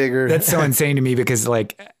getting bigger. That's so insane to me because,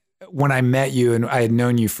 like, when I met you and I had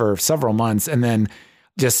known you for several months, and then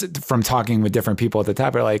just from talking with different people at the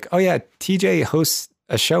top, are like, oh yeah, TJ hosts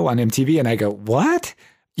a show on MTV, and I go, what?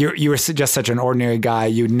 You were just such an ordinary guy.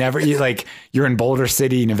 You're in Boulder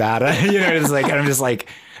City, Nevada. You know, it's like, and I'm just like,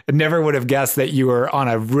 I never would have guessed that you were on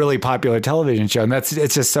a really popular television show. And it's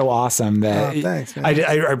just so awesome that thanks, man.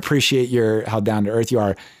 I appreciate how down to earth you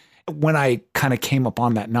are. When I kind of came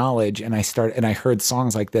upon that knowledge and I heard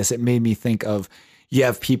songs like this, it made me think of, you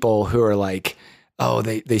have people who are like, oh,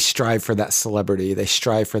 they strive for that celebrity. They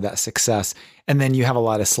strive for that success. And then you have a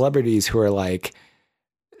lot of celebrities who are like,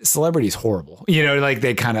 celebrity's horrible. You know, like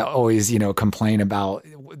they kind of always, complain about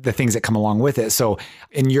the things that come along with it. So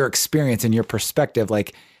in your experience and your perspective,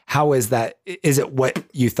 like, how is that? Is it what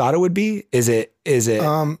you thought it would be? Is it?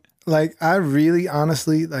 Like, I really,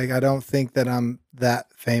 honestly, like, I don't think that I'm that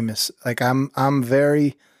famous. Like I'm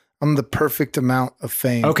the perfect amount of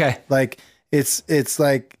fame. Okay. Like it's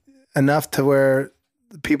like enough to where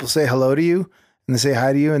people say hello to you and they say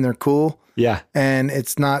hi to you and they're cool. Yeah. And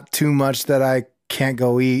it's not too much that I can't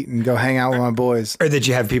go eat and go hang out with my boys. Or that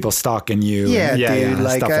you have people stalking you. Yeah, dude. Yeah,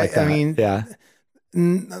 like, stuff like that. I mean, yeah.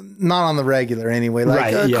 Not on the regular anyway.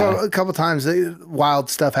 Like a couple times wild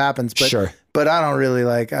stuff happens, but sure. But I don't really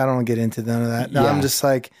I don't get into none of that. No, I'm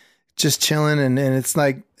just chilling and it's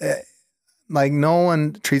like no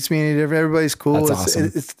one treats me any different. Everybody's cool. That's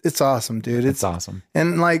awesome. It's awesome, dude. It's awesome.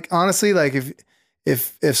 And like, honestly, like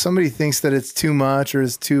if somebody thinks that it's too much or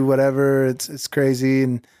it's too whatever, it's crazy.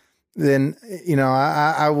 And then,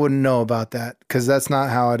 I wouldn't know about that because that's not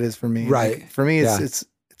how it is for me. Right. Like, for me, it's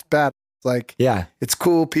bad. Like, yeah, it's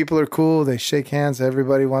cool. People are cool. They shake hands.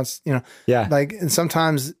 Everybody wants, like, and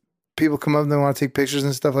sometimes people come up and they want to take pictures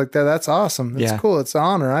and stuff like that. That's awesome. It's cool. It's an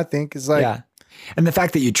honor. I think it's like, and the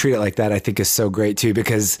fact that you treat it like that, I think is so great too,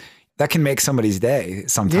 because that can make somebody's day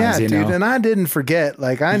sometimes, dude. And I didn't forget,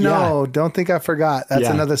 like, I know, Don't Think I Forgot. That's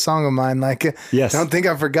another song of mine. Like, Don't Think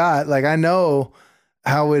I Forgot. Like, I know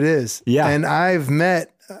how it is. Yeah. And I've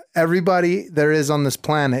met everybody there is on this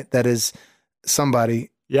planet that is somebody.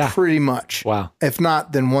 Yeah. Pretty much. Wow. If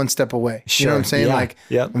not, then one step away. Sure. You know what I'm saying?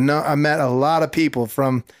 Yeah. Like, I met a lot of people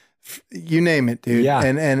from, you name it, dude. Yeah.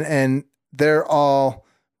 And they're all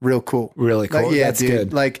real cool. Really cool. Like, That's dude.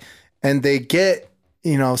 good. Like, and they get,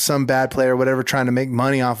 some bad player or whatever trying to make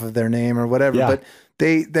money off of their name or whatever. Yeah. But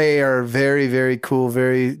they are very, very cool,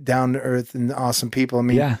 very down to earth and awesome people. I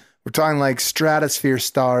mean, we're talking like stratosphere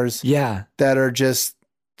stars. Yeah. That are just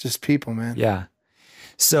people, man. Yeah.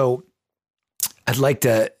 So I'd like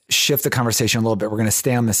to shift the conversation a little bit. We're going to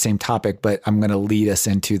stay on the same topic, but I'm going to lead us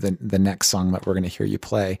into the next song that we're going to hear you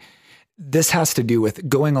play. This has to do with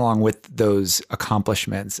going along with those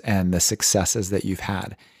accomplishments and the successes that you've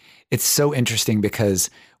had. It's so interesting because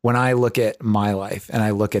when I look at my life and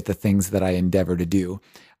I look at the things that I endeavor to do,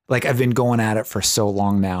 like I've been going at it for so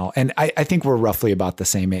long now. And I think we're roughly about the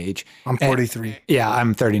same age. I'm 43.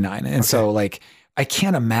 I'm 39. And so like, I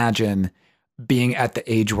can't imagine being at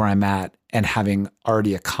the age where I'm at and having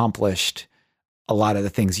already accomplished a lot of the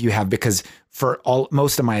things you have, because for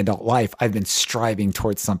most of my adult life, I've been striving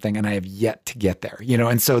towards something and I have yet to get there, you know?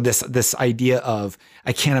 And so this idea of,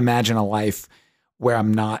 I can't imagine a life where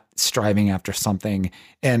I'm not striving after something.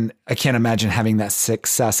 And I can't imagine having that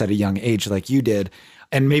success at a young age like you did.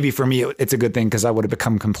 And maybe for me, it's a good thing because I would have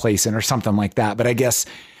become complacent or something like that. But I guess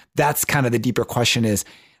that's kind of the deeper question, is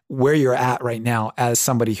where you're at right now as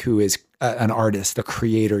somebody who is an artist, a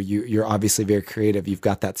creator. You're obviously very creative. You've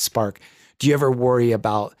got that spark. Do you ever worry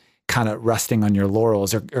about kind of resting on your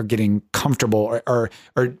laurels or getting comfortable or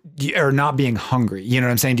not being hungry? You know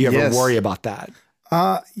what I'm saying? Do you ever worry about that?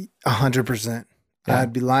 100%. Yeah.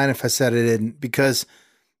 I'd be lying if I said I didn't, because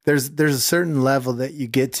there's a certain level that you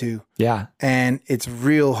get to. Yeah. And it's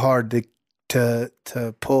real hard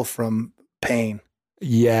to pull from pain.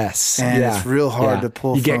 Yes. And it's real hard to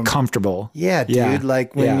pull from. You get comfortable. Yeah, dude. Yeah.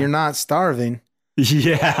 Like when you're not starving.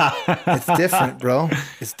 Yeah. It's different, bro.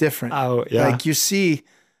 It's different. Oh, yeah. Like you see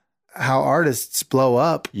how artists blow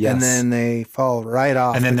up and then they fall right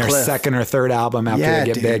off. And then their cliff. Second or third album after they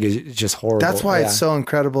get big is just horrible. That's why it's so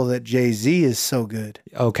incredible that Jay-Z is so good.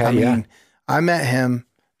 Okay. I mean, I met him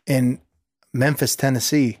in Memphis,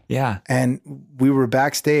 Tennessee. Yeah. And we were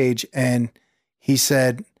backstage and he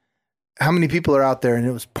said, "How many people are out there?" And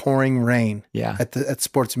it was pouring rain at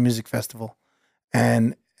Sports and Music Festival.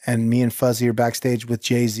 And me and Fuzzy are backstage with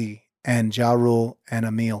Jay-Z and Ja Rule and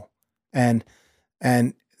Emil. And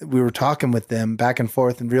we were talking with them back and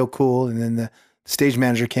forth and real cool. And then the stage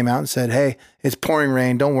manager came out and said, "Hey, it's pouring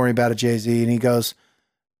rain. Don't worry about it, Jay-Z." And he goes,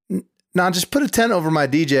 "No, just put a tent over my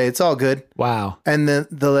DJ. It's all good." Wow. And then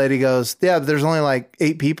the lady goes, "Yeah, but there's only like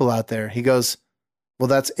 8 people out there." He goes, "Well,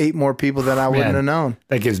 that's 8 more people than I wouldn't have known."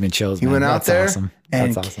 That gives me chills. He went out there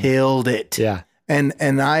and killed it. Yeah. And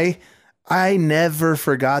I never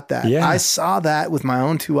forgot that. Yeah. I saw that with my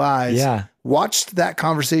own 2 eyes. Yeah. Watched that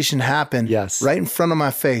conversation happen right in front of my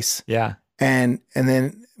face. Yeah. And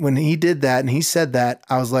then when he did that and he said that,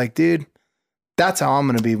 I was like, dude, that's how I'm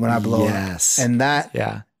going to be when I blow up. And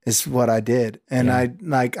that is what I did. And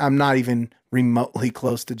I'm not even remotely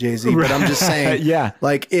close to Jay-Z, but I'm just saying,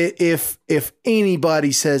 like if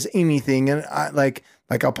anybody says anything and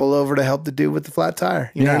I'll pull over to help the dude with the flat tire.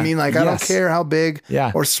 You know what I mean? Like I don't care how big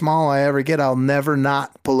or small I ever get. I'll never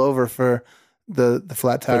not pull over for the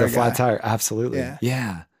flat tire. For the flat tire. Absolutely.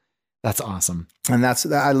 Yeah. That's awesome. And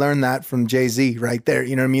I learned that from Jay-Z right there.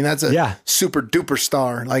 You know what I mean? That's a super duper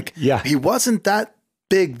star. Like he wasn't that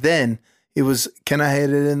big then. It was, "Can I hit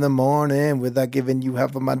it in the morning without giving you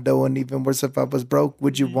half of my dough? And even worse, if I was broke,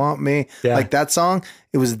 would you want me?" Yeah. Like that song.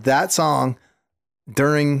 It was that song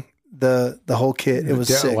during the whole kit. It was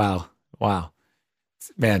sick. Wow.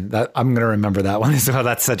 Man, I'm going to remember that one as well.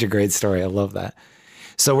 That's such a great story. I love that.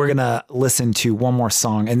 So we're going to listen to one more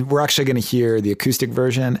song, and we're actually going to hear the acoustic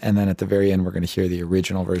version. And then at the very end, we're going to hear the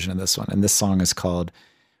original version of this one. And this song is called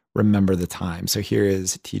 "Remember the Time." So here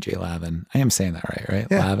is TJ Lavin. I am saying that right?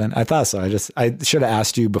 Yeah. Lavin. I thought so. I should have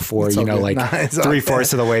asked you before, it's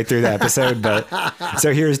 3/4 of the way through the episode. But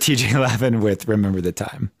so here's TJ Lavin with "Remember the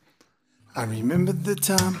Time." I remember the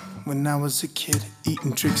time when I was a kid,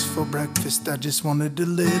 eating tricks for breakfast. I just wanted to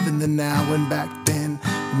live in the now and back then.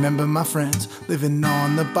 Remember my friends living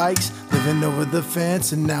on the bikes, living over the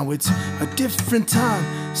fence. And now it's a different time,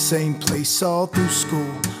 same place all through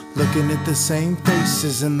school. Looking at the same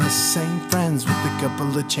faces and the same friends, with a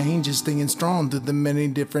couple of changes, staying strong through the many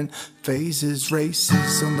different phases.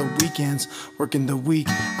 Races on the weekends, working the week,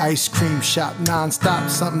 ice cream shop nonstop,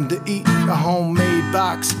 something to eat, a homemade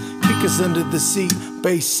box, kickers under the seat,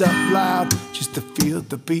 bass up loud, just to feel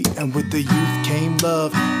the beat. And with the youth came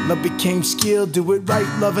love, love became skill, do it right,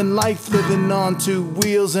 loving life, living on 2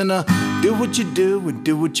 wheels. And do what you do and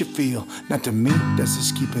do what you feel. Not to me, that's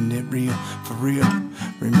just keeping it real, for real.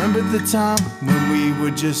 Remember the time when we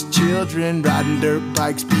were just children, riding dirt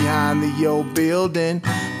bikes behind the old building.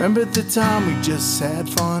 Remember the time we just had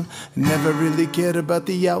fun and never really cared about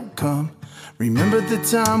the outcome. Remember the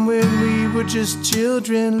time when we were just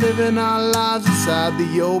children, living our lives inside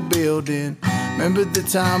the old building. Remember the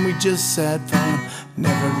time we just had fun,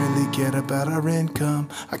 never really cared about our income.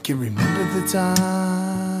 I can remember the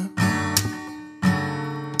time.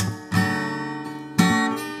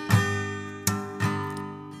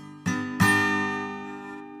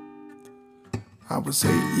 I was 8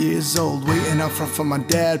 years old, waiting out front for my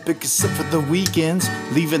dad, pick us up for the weekends,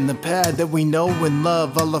 leaving the pad that we know and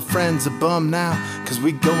love. All our friends are bummed now, cause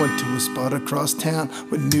we going to a spot across town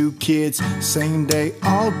with new kids. Same day,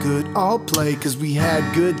 all good, all play, cause we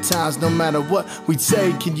had good times no matter what we'd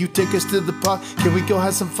say. Can you take us to the park? Can we go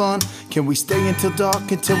have some fun? Can we stay until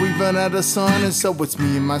dark, until we run out of sun? And so it's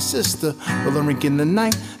me and my sister, rolling rink in the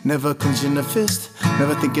night, never clenching a fist,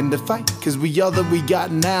 never thinking to fight, cause we all that we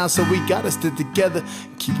got now, so we gotta stick together.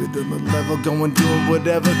 Keep it on the level, going, doing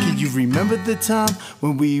whatever. Can you remember the time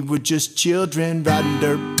when we were just children, riding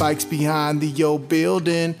dirt bikes behind the old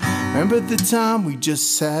building? Remember the time we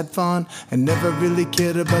just had fun and never really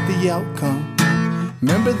cared about the outcome?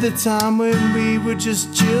 Remember the time when we were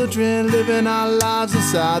just children, living our lives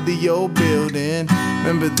inside the old building?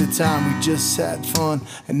 Remember the time we just had fun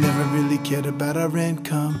and never really cared about our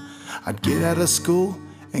income? I'd get out of school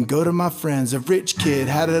and go to my friends. A rich kid,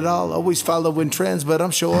 had it all, always following trends, but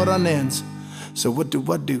I'm short on ends. So what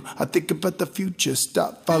do? I think about the future,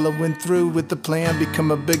 stop following through with the plan, become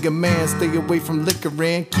a bigger man, stay away from liquor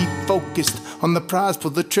and keep focused on the prize,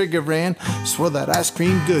 pull the trigger and swirl that ice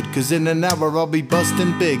cream good, cause in an hour I'll be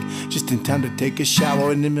busting big, just in time to take a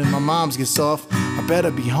shower. And then when my mom's gets off, I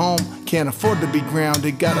better be home, can't afford to be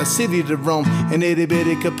grounded, got a city to roam, an itty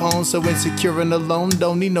bitty Capone, so insecure and alone,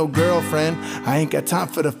 don't need no girlfriend, I ain't got time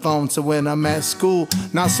for the phone. So when I'm at school,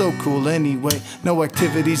 not so cool anyway, no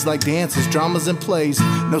activities like dances, dramas and plays,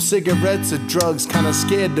 no cigarettes or drugs, kinda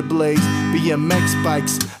scared to blaze, BMX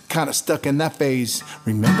bikes, kinda stuck in that phase.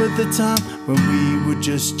 Remember the time when we were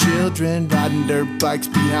just children, riding dirt bikes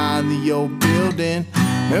behind the old building?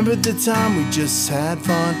 Remember the time we just had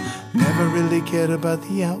fun, never really cared about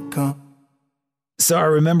the outcome? So I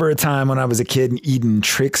remember a time when I was a kid and eating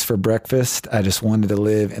Trix for breakfast. I just wanted to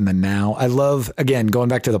live in the now. I love, again, going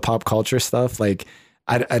back to the pop culture stuff. Like,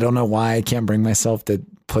 I don't know why I can't bring myself to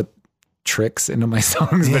put Trix into my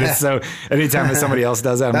songs, but it's so, anytime somebody else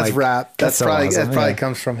does that, I'm that's like, rap. That's so probably, awesome. that probably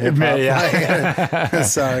comes from hip hop. Yeah.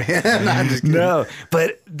 Sorry. No, I'm just kidding. No,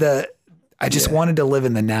 but I just wanted to live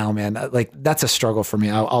in the now, man. Like, that's a struggle for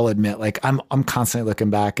me. I'll admit, like, I'm constantly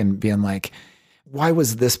looking back and being like, why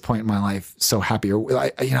was this point in my life so happy? Or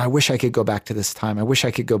I wish I could go back to this time. I wish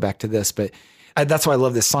I could go back to this, but that's why I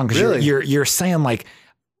love this song. Cause really? you're saying, like,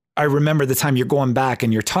 I remember the time, you're going back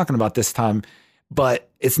and you're talking about this time, but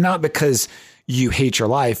it's not because you hate your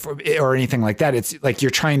life or anything like that. It's like,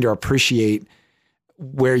 you're trying to appreciate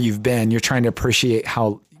where you've been. You're trying to appreciate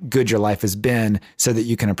how good your life has been so that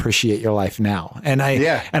you can appreciate your life now. And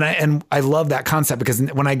I love that concept, because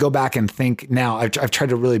when I go back and think now, I've tried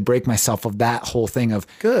to really break myself of that whole thing of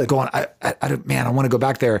going, I want to go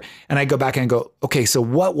back there. And I go back and go, okay, so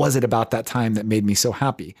what was it about that time that made me so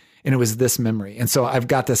happy? And it was this memory. And so I've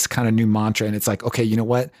got this kind of new mantra, and it's like, okay, you know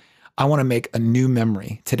what? I want to make a new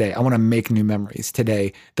memory today. I want to make new memories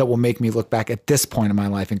today that will make me look back at this point in my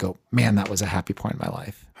life and go, man, that was a happy point in my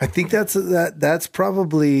life. I think that's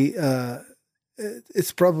probably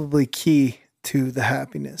it's probably key to the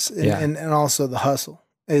happiness and also the hustle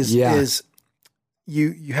is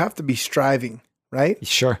you have to be striving, right?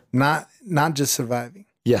 Sure. Not just surviving.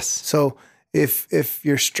 Yes. So if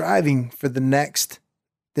you're striving for the next,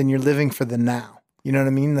 then you're living for the now. You know what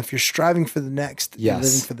I mean? If you're striving for the next, you're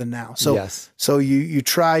living for the now. So so you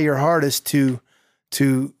try your hardest to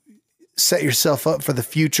set yourself up for the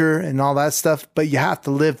future and all that stuff, but you have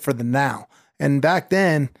to live for the now. And back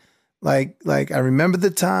then, like I remember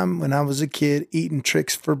the time when I was a kid eating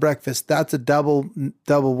Trix for breakfast. That's a double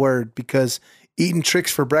word, because eating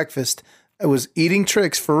Trix for breakfast, I was eating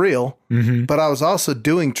Trix for real, but I was also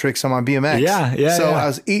doing tricks on my BMX. So I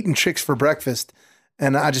was eating Trix for breakfast,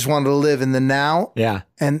 and I just wanted to live in the now. Yeah.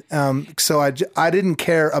 And so I didn't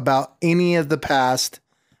care about any of the past.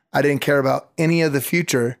 I didn't care about any of the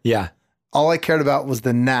future. Yeah. All I cared about was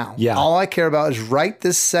the now. Yeah. All I care about is right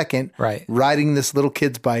this second, riding this little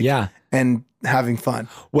kid's bike and having fun.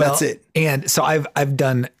 Well, that's it. And so I've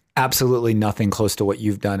done absolutely nothing close to what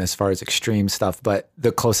you've done as far as extreme stuff, but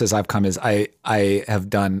the closest I've come is I have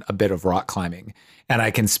done a bit of rock climbing. And I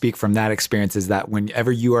can speak from that experience is that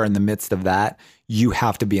whenever you are in the midst of that, you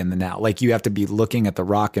have to be in the now. Like, you have to be looking at the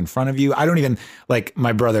rock in front of you. I don't even, like,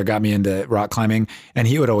 my brother got me into rock climbing, and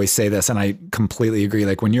he would always say this, and I completely agree.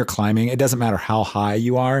 Like, when you're climbing, it doesn't matter how high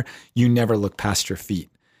you are, you never look past your feet.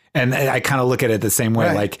 And I kind of look at it the same way.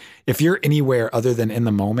 Right. Like, if you're anywhere other than in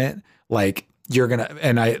the moment, like, you're going to,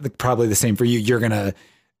 and I probably the same for you, you're going to,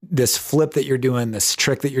 this flip that you're doing, this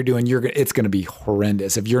trick that you're doing, it's going to be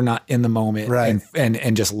horrendous if you're not in the moment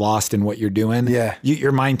and just lost in what you're doing. Yeah.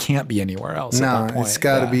 Your mind can't be anywhere else. No, at that point. It's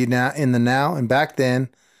got to be now in the now. And back then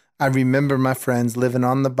I remember my friends living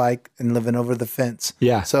on the bike and living over the fence.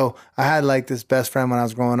 Yeah. So I had like this best friend when I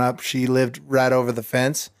was growing up. She lived right over the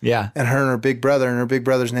fence. Yeah. And her big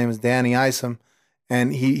brother's name is Danny Isom,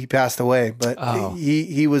 and he passed away. But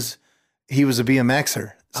he was a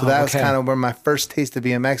BMXer. So that was kind of where my first taste of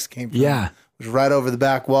BMX came from. Yeah. It was right over the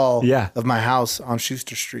back wall Yeah. of my house on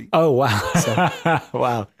Schuster Street. Oh, wow.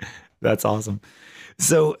 Wow. That's awesome.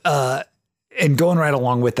 So, and going right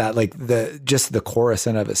along with that, like the chorus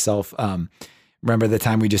in of itself, remember the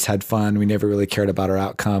time we just had fun. We never really cared about our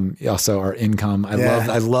outcome. Also our income.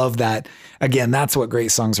 I love that. Again, that's what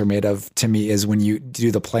great songs are made of to me, is when you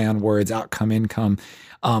do the play on words, outcome, income.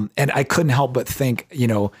 And I couldn't help but think,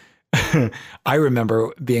 I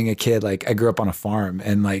remember being a kid, like I grew up on a farm,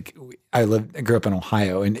 and like I grew up in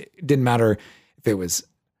Ohio, and it didn't matter if it was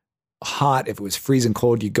hot, if it was freezing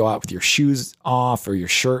cold, you'd go out with your shoes off or your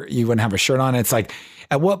shirt, you wouldn't have a shirt on. It's like,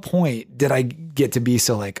 at what point did I get to be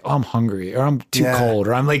so like, oh, I'm hungry, or I'm too cold,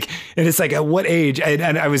 or I'm like, and it's like, at what age?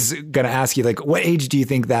 And I was going to ask you, like, what age do you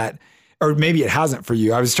think that, or maybe it hasn't for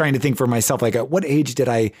you. I was trying to think for myself, like, at what age did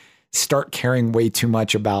I start caring way too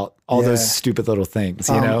much about all those stupid little things,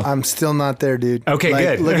 you know? I'm still not there, dude. Okay, like,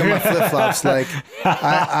 good. Look at my flip-flops. Like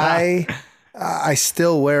I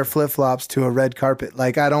still wear flip-flops to a red carpet.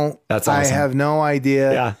 Like That's awesome. I have no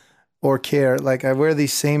idea or care. Like I wear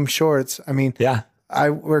these same shorts. I mean, I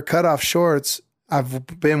wear cutoff shorts.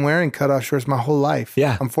 I've been wearing cutoff shorts my whole life.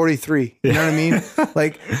 Yeah. I'm 43. You know what I mean?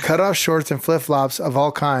 Like cutoff shorts and flip-flops of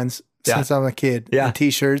all kinds since I'm a kid. Yeah. And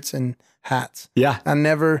t-shirts and hats. Yeah. I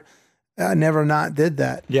never not did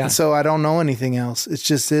that. Yeah. And so I don't know anything else. It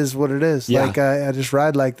just is what it is. Yeah. Like I just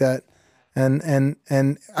ride like that. And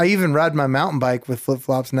I even ride my mountain bike with flip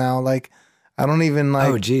flops now. Like I don't even like.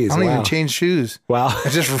 Oh, geez, I don't wow. even change shoes. Wow. I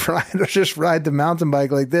just ride the mountain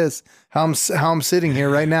bike like this. How I'm sitting here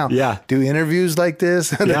right now. Yeah. Do interviews like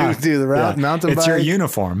this. Yeah. do the mountain bike. It's your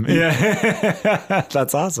uniform. Yeah.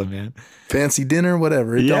 That's awesome, man. Fancy dinner,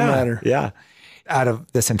 whatever. It don't matter. Yeah. Out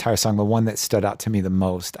of this entire song, the one that stood out to me the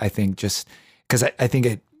most, I think, just because I think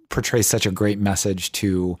it portrays such a great message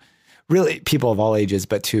to really people of all ages,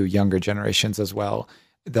 but to younger generations as well.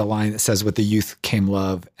 The line that says, with the youth came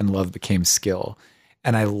love, and love became skill.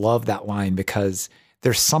 And I love that line because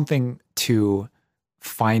there's something to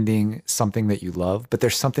finding something that you love, but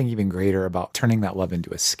there's something even greater about turning that love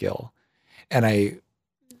into a skill. And I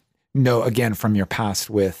know, again, from your past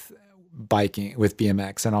with biking, with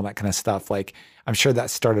BMX and all that kind of stuff, like I'm sure that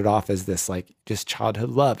started off as this like just childhood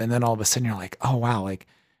love. And then all of a sudden you're like, oh wow, like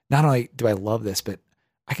not only do I love this, but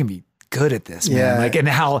I can be good at this, man. Like, and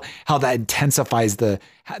how that intensifies the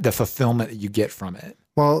fulfillment that you get from it.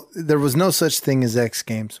 Well, there was no such thing as X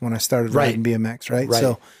Games when I started riding BMX, right?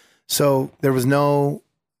 So there was no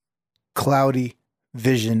cloudy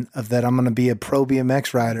vision of that I'm going to be a pro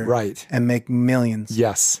BMX rider and make millions.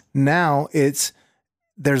 Yes. Now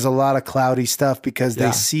there's a lot of cloudy stuff because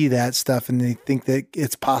they see that stuff and they think that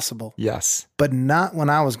it's possible. Yes. But not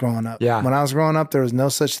when I was growing up. Yeah. When I was growing up, there was no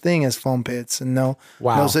such thing as foam pits and no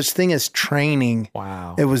such thing as training.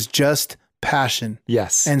 Wow. It was just passion.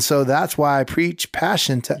 Yes. And so that's why I preach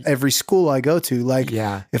passion to every school I go to. Like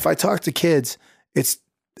if I talk to kids, it's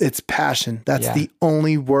passion. That's the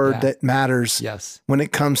only word that matters when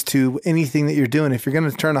it comes to anything that you're doing. If you're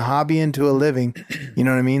going to turn a hobby into a living, you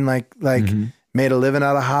know what I mean? Like made a living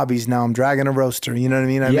out of hobbies. Now I'm dragging a roaster. You know what I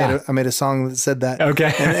mean? I made a song that said that.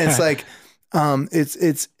 Okay. And it's like,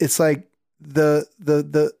 it's like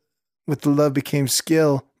the with the love became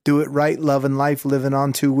skill, do it right, love and life, living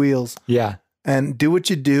on two wheels. Yeah. And do what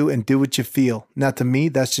you do and do what you feel. Now to me,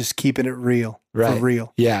 that's just keeping it real. Right. For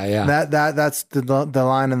real. Yeah. Yeah. That's the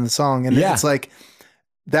line in the song. And it's like,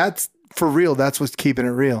 that's for real. That's what's keeping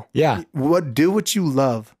it real. Yeah. Do what you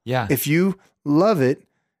love. Yeah. If you love it,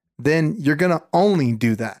 then you're going to only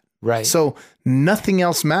do that. Right. So nothing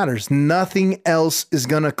else matters. Nothing else is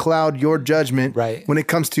going to cloud your judgment when it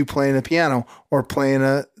comes to playing a piano or playing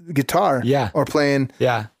a guitar or playing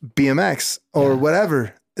BMX or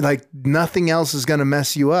whatever. Like nothing else is going to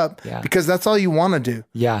mess you up because that's all you want to do.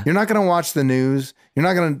 Yeah. You're not going to watch the news. You're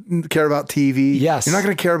not going to care about TV. Yes. You're not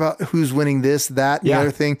going to care about who's winning this, that, and the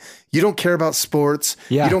other thing. You don't care about sports.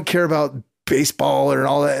 Yeah. You don't care about baseball or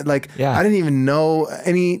all that. Like I didn't even know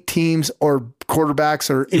any teams or quarterbacks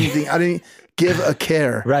or anything. I didn't give a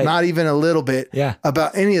care, not even a little bit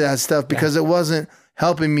about any of that stuff because it wasn't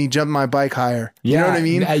helping me jump my bike higher. You know what I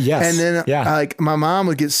mean? Yes. And then like my mom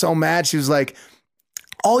would get so mad. She was like,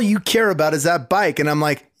 all you care about is that bike. And I'm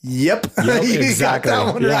like, yep, you exactly. got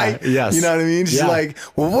that one right. Yes. You know what I mean? She's like,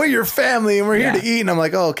 well, we're your family and we're here to eat. And I'm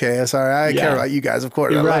like, oh, okay, sorry. I care about you guys. Of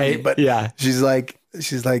course. I love you. But she's like,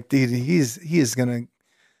 dude, he is going to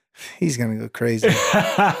he's going to go crazy.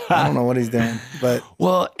 I don't know what he's doing, but.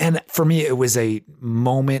 Well, and for me, it was a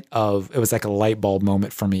moment it was like a light bulb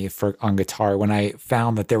moment for me on guitar when I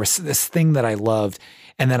found that there was this thing that I loved.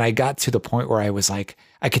 And then I got to the point where I was like,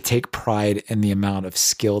 I could take pride in the amount of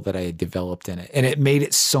skill that I had developed in it. And it made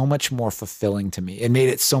it so much more fulfilling to me. It made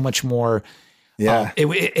it so much more,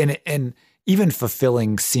 and even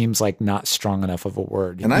fulfilling seems like not strong enough of a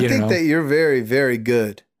word. And I think that you're very, very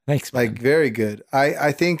good. Thanks, man. Like very good.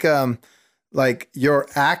 I think like your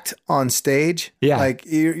act on stage, like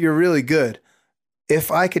you're really good.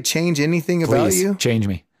 If I could change anything about you, change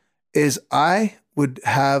me, is I would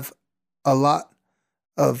have a lot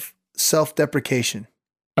of self-deprecation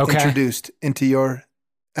introduced into your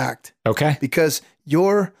act. Okay. Because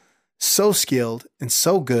you're so skilled and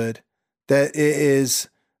so good that it's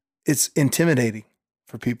intimidating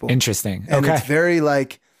for people. Interesting. And okay. It's very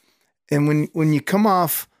like, and when you come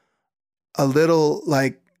off a little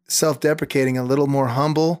like self-deprecating, a little more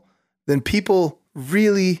humble, then people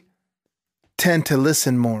really tend to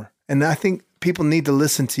listen more. And I think people need to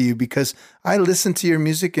listen to you because I listen to your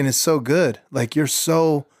music and it's so good. Like you're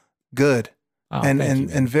so good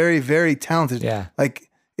and very, very talented. Yeah. Like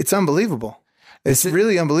it's unbelievable. It's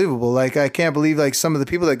really unbelievable. Like I can't believe like some of the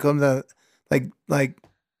people that come to like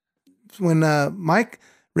when Mike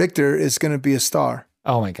Richter is going to be a star.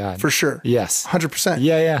 Oh my God. For sure. Yes. 100%.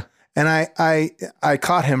 Yeah. Yeah. And I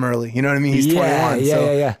caught him early. You know what I mean? He's 21.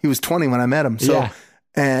 So he was 20 when I met him. So,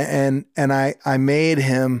 and I made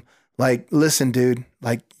him like, listen, dude,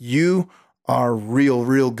 like you are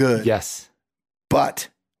real good. Yes. But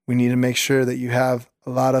we need to make sure that you have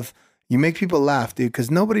you make people laugh, dude, because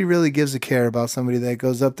nobody really gives a care about somebody that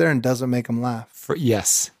goes up there and doesn't make them laugh.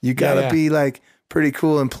 Yes. You got to be like pretty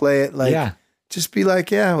cool and play it like, just be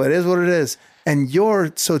like, yeah, it is what it is. And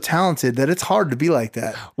you're so talented that it's hard to be like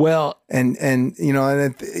that. Well, and you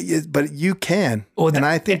know, but you can, and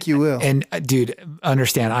I think you will. And dude,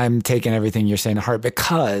 understand, I'm taking everything you're saying to heart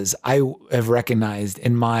because I have recognized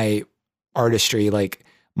in my artistry, like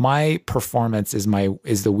my performance is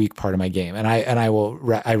the weak part of my game, and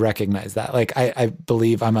I recognize that. Like I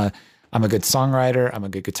believe I'm a good songwriter, I'm a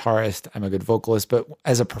good guitarist, I'm a good vocalist, but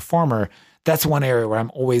as a performer, that's one area where I'm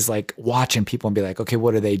always like watching people and be like, okay,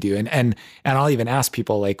 what do they do? And I'll even ask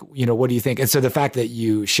people like, you know, what do you think? And so the fact that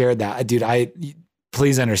you shared that, dude,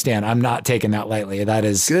 please understand, I'm not taking that lightly. That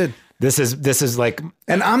is good. This is like,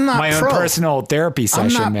 and I'm not my own personal therapy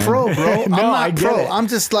session. I'm not pro, bro. No, I'm not I pro. get it. I'm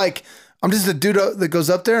just a dude that goes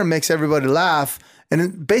up there and makes everybody laugh.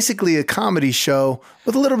 And basically a comedy show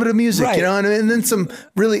with a little bit of music, you know, and then some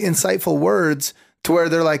really insightful words to where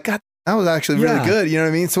they're like, God, that was actually really good. You know what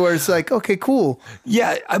I mean? So where it's like, okay, cool.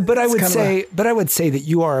 Yeah. But I would say that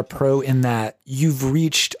you are a pro in that you've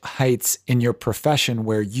reached heights in your profession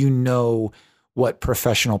where you know what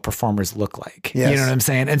professional performers look like. Yes. You know what I'm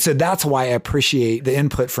saying? And so that's why I appreciate the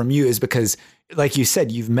input from you, is because like you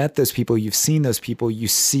said, you've met those people, you've seen those people, you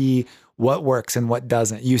see what works and what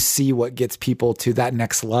doesn't. You see what gets people to that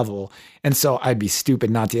next level. And so I'd be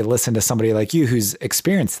stupid not to listen to somebody like you who's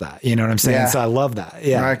experienced that. You know what I'm saying? Yeah. So I love that.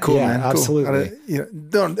 Yeah. All right, cool, man. Absolutely.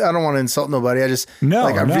 Cool. I don't want to insult nobody. I just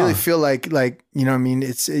really feel like, you know what I mean?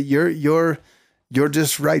 It's you're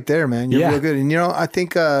just right there, man. You're real good. And you know, I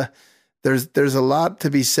think there's a lot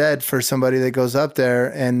to be said for somebody that goes up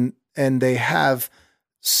there and they have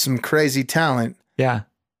some crazy talent. Yeah.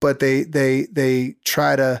 But they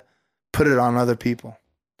try to put it on other people.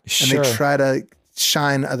 Sure. And they try to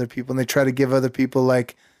shine other people and they try to give other people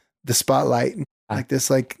like the spotlight like this,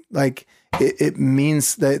 like it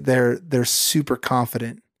means that they're super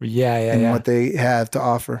confident in what they have to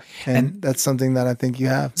offer. And that's something that I think you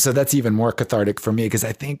have. So that's even more cathartic for me, because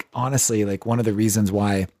I think honestly, like one of the reasons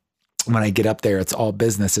why when I get up there, it's all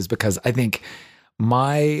business is because I think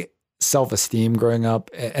my self-esteem growing up,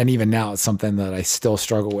 and even now it's something that I still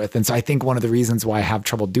struggle with. And so I think one of the reasons why I have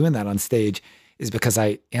trouble doing that on stage is because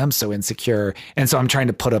I am so insecure. And so I'm trying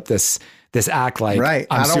to put up this act like, right.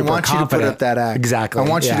 I'm I don't want confident. You to put up that act. Exactly. I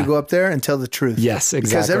want you to go up there and tell the truth. Yes,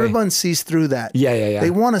 exactly. Because everyone sees through that. Yeah. They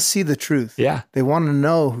want to see the truth. Yeah. They want to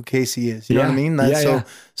know who Casey is. You know what I mean?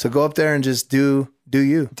 So go up there and just do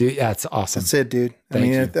you. Yeah, it's awesome. That's it, dude. Thank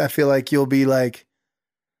you. I feel like you'll be like,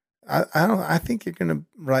 I think you're gonna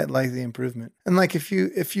like the improvement. And like if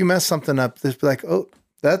you mess something up, just be like, oh,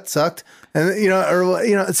 that sucked. And you know, or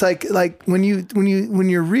you know, it's like when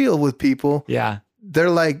you're real with people, yeah,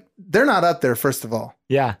 they're not up there, first of all.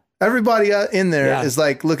 Yeah. Everybody in there is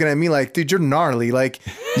like looking at me like, dude, you're gnarly. Like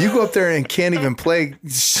you go up there and can't even play,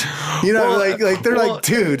 you know, like they're like,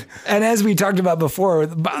 dude. And as we talked about before,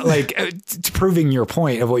 like proving your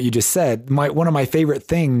point of what you just said, one of my favorite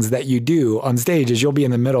things that you do on stage is you'll be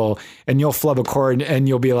in the middle and you'll flub a chord and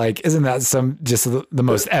you'll be like, isn't that just the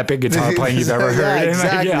most epic guitar playing you've ever heard?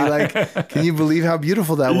 Exactly. Like, can you believe how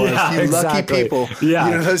beautiful that was? You lucky people.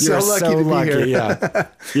 Yeah. You're so lucky to be here. Yeah.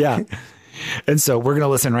 Yeah. And so we're going to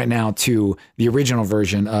listen right now to the original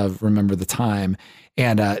version of Remember the Time.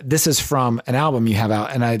 And this is from an album you have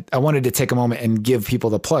out. And I wanted to take a moment and give people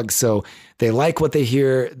the plug. So they like what they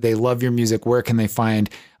hear. They love your music. Where can they find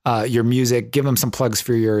your music? Give them some plugs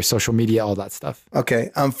for your social media, all that stuff. Okay.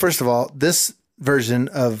 First of all, this version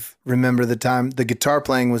of Remember the Time, the guitar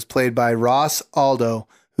playing was played by Ross Aldo,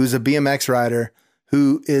 who's a BMX rider,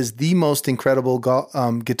 who is the most incredible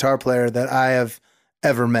guitar player that I have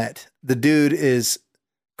ever met. The dude is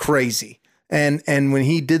crazy. And when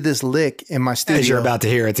he did this lick in my studio, as you're about to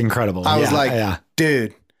hear, it's incredible. I was like,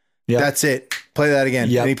 dude, that's it. Play that again.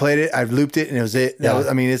 Yep. And he played it. I've looped it and it was it. That was,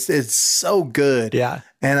 I mean, it's so good. Yeah.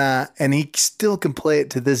 And he still can play it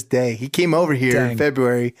to this day. He came over here in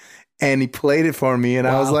February and he played it for me. And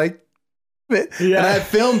I was like, and I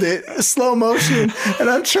filmed it slow motion and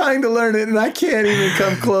I'm trying to learn it and I can't even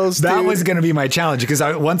come close. That was going to be my challenge because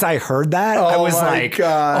once I heard that, I was like,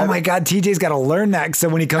 oh my God, TJ's got to learn that. So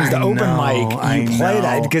when he comes to open mic, you play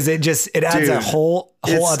that because it adds a whole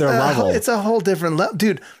other level. It's a whole different level.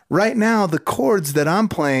 Dude, right now, the chords that I'm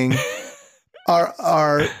playing are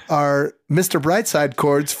Mr. Brightside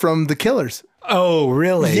chords from The Killers. Oh,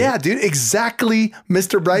 really? Yeah, dude, exactly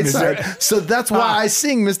Mr. Brightside. So that's why I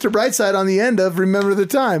sing Mr. Brightside on the end of Remember the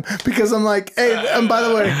Time, because I'm like, hey, and by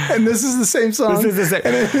the way, and this is the same song. This is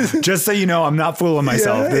the same. Just so you know, I'm not fooling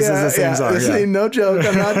myself. This is the same song. This ain't no joke.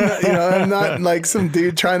 I'm not like some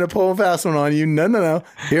dude trying to pull a fast one on you. No.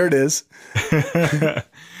 Here it is.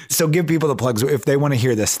 So give people the plugs if they want to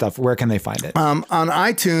hear this stuff. Where can they find it? On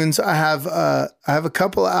iTunes, I have a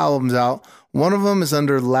couple of albums out. One of them is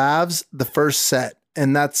under Lavs, The First Set,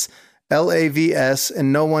 and that's LAVS,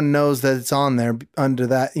 and no one knows that it's on there under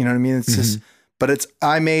that. You know what I mean? It's just, but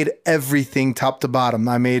I made everything top to bottom.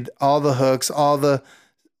 I made all the hooks, all the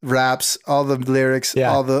raps, all the lyrics,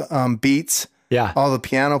 all the beats, all the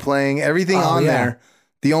piano playing, everything on there.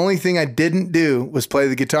 The only thing I didn't do was play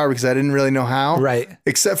the guitar because I didn't really know how. Right.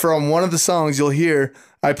 Except for on one of the songs you'll hear,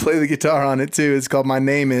 I play the guitar on it too. It's called My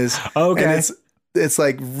Name Is. Okay. And it's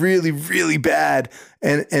like really, really bad.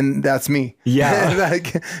 And that's me. Yeah.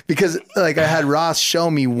 Because like I had Ross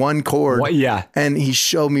show me one chord. What? Yeah. And he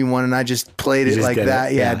showed me one and I just played it like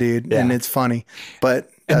that. Yeah, dude. Yeah. And it's funny.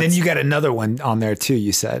 And then you got another one on there too,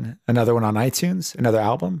 you said. Another one on iTunes? Another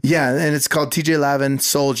album? Yeah, and it's called TJ Lavin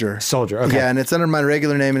Soldier. Soldier, okay. Yeah, and it's under my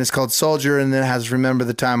regular name, and it's called Soldier, and then it has Remember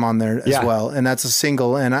the Time on there as well. And that's a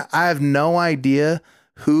single. And I have no idea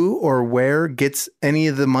who or where gets any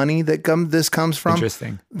of the money that this comes from.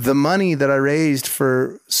 Interesting. The money that I raised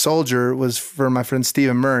for Soldier was for my friend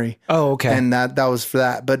Stephen Murray. Oh, okay. And that was for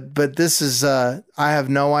that. But this is, I have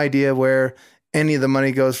no idea where any of the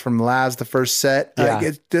money goes from Lavs, The First Set.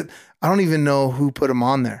 Yeah. I don't even know who put them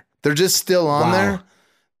on there. They're just still on there.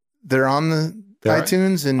 They're on the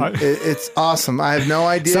iTunes, and it's awesome. I have no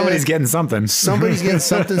idea. Somebody's getting something. Somebody's getting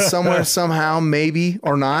something somewhere, somehow, maybe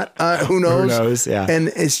or not. Who knows? Who knows? Yeah. And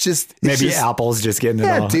it's just maybe Apple's just getting it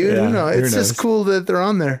all. Dude. Who knows? It's just cool that they're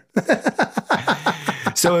on there.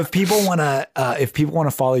 So if people want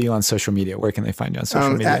to follow you on social media, where can they find you on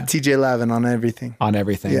social media? At TJ Lavin on everything. On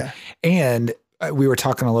everything. Yeah. And we were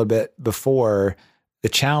talking a little bit before the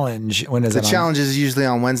challenge. When is it? The challenge is usually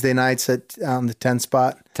on Wednesday nights on the 10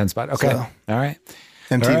 spot. 10 spot. Okay. So, all right.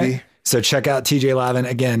 MTV. All right. So check out TJ Lavin.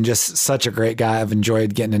 Again, just such a great guy. I've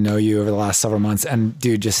enjoyed getting to know you over the last several months. And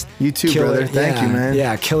dude, just you too, brother. Thank you, man.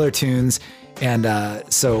 Yeah. Killer tunes. And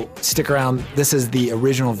so stick around. This is the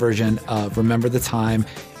original version of Remember the Time.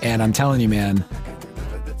 And I'm telling you, man,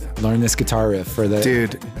 learn this guitar riff for the...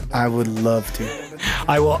 Dude, I would love to.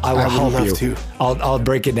 I will help you. To. I'll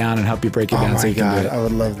break it down and help you break it down so you can do it. I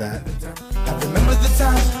would love that. I remember the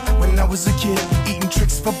times when I was a kid, eating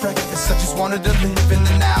tricks for breakfast. I just wanted to live in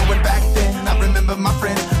the now and back then. I remember my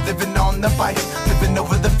friends living on the bikes, living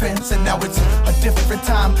over the fence, and now it's a different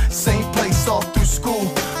time. Same place all through school,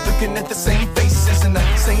 looking at the same faces and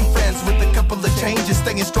the same friends with a couple of changes,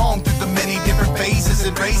 staying strong through the many different phases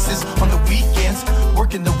and races. On the weekends,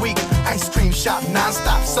 working the week, ice cream shop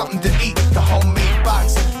nonstop, something to eat. The homemade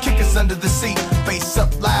box, kick us under the seat, bass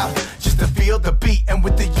up loud, just to feel the beat. And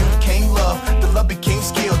with the youth came love, the love became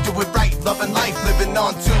skill. Do it right, loving life, living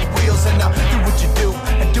on two wheels. And now do what you do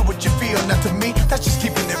and do what you feel. Now to me, that's just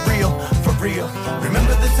keeping it real. yo.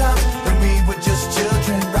 Remember the times when we were just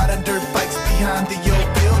children, riding dirt bikes behind the old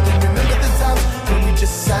building. Remember the times when we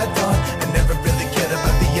just sat down and never really cared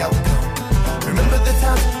about the outcome. Remember the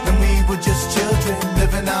times when we were just children,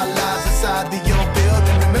 living our lives inside the old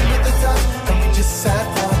building. Remember the times when we just sat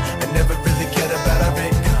down and never really cared about our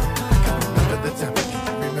income. I can remember the time, I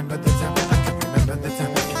can remember the time, I can remember the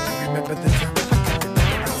time, I can remember the time, I can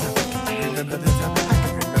remember the time, I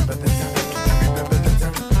can remember the time, I can remember the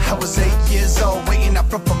time. I was 8 years old, waiting out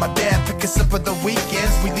front for my dad, pick us up for the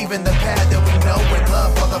weekends. We leaving the pad that we know and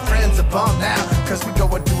love. All our friends are bummed now, cause we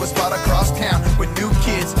going to a spot across town with new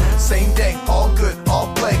kids. Same day, all good, all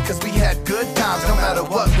play, cause we had good times no matter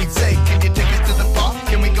what we'd say. Can you take us to the park?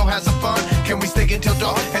 Can we go have some fun? Can we stay until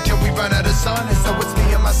dark, until we run out of sun? And so it's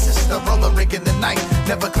me and my sister, roller rig in the night,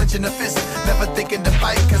 never clenching a fist, never thinking to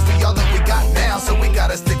fight, cause we all that we got now, so we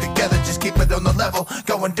gotta stick together, just keep it on the level,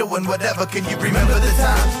 going doing whatever. Can you remember the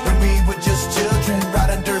times when we were just children,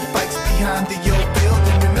 riding dirt bikes behind the old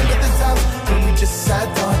building? Remember the times when we just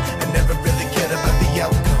sat down and never really cared about the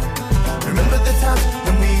outcome? Remember the times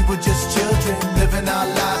when we were just children, living our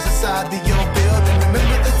lives inside the old building?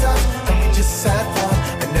 Remember the times when we just sat down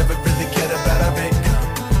and never really cared about our income?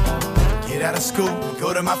 Get out of school,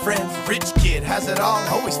 go to my friends. Rich kid has it all,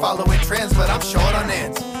 always following trends, but I'm short on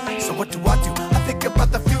ends. So what do? I think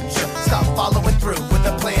about the future, stop following through with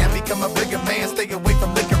a plan, become a bigger man, stay away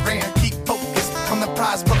from liquor and keep focused on the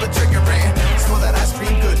prize, pull the trigger and swore that I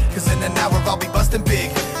stream good, cause in an hour I'll be busting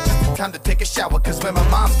big. Just time to take a shower, cause when my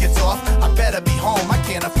mom gets off, I better be home. I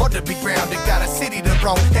can't afford to be grounded, got a city to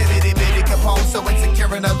roam, itty bitty Capone, so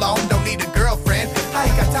insecure and alone, don't need a girlfriend, I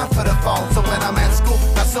ain't got time for the phone. So when I'm at school,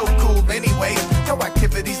 not so cool anyways, no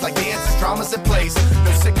activities like dances, dramas and plays,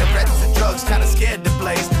 no cigarettes and drugs, kinda scared to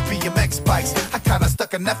blaze, BMX bikes, I kinda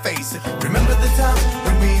stuck in that phase. Remember the times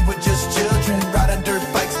when we were just children, riding dirt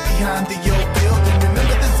bikes behind the old building?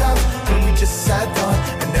 Remember the times when we just sat down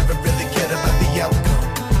and never really cared about the outcome?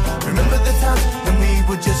 Remember the times when we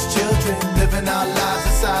were just children, living our lives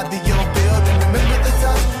inside the old building? Remember the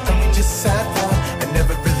times when we just sat down and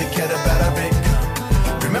never really cared about our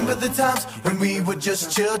income? Remember the times when we were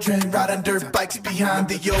just children, riding dirt bikes behind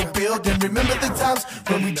the old building? Remember the times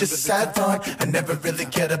when we just sat down and never really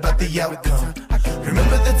cared about the outcome?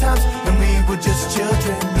 Remember the times when we were just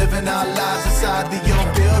children, living our lives inside the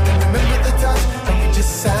old building? Remember the times when we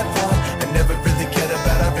just sat down and never really cared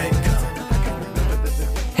about our income?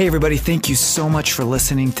 Hey everybody, thank you so much for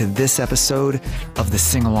listening to this episode of the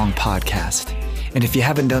Sing Along Podcast. And if you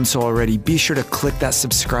haven't done so already, be sure to click that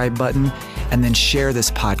subscribe button and then share this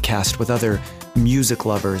podcast with other music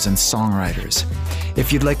lovers and songwriters.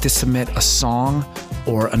 If you'd like to submit a song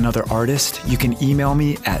or another artist, you can email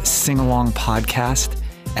me at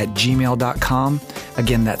singalongpodcast@gmail.com.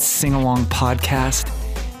 Again, that's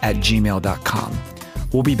singalongpodcast@gmail.com.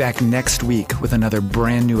 We'll be back next week with another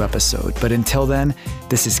brand new episode. But until then,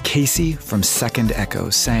 this is Casey from Second Echo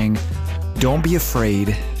saying, don't be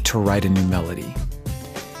afraid to write a new melody.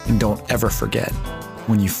 And don't ever forget,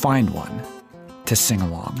 when you find one, to sing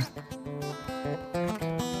along.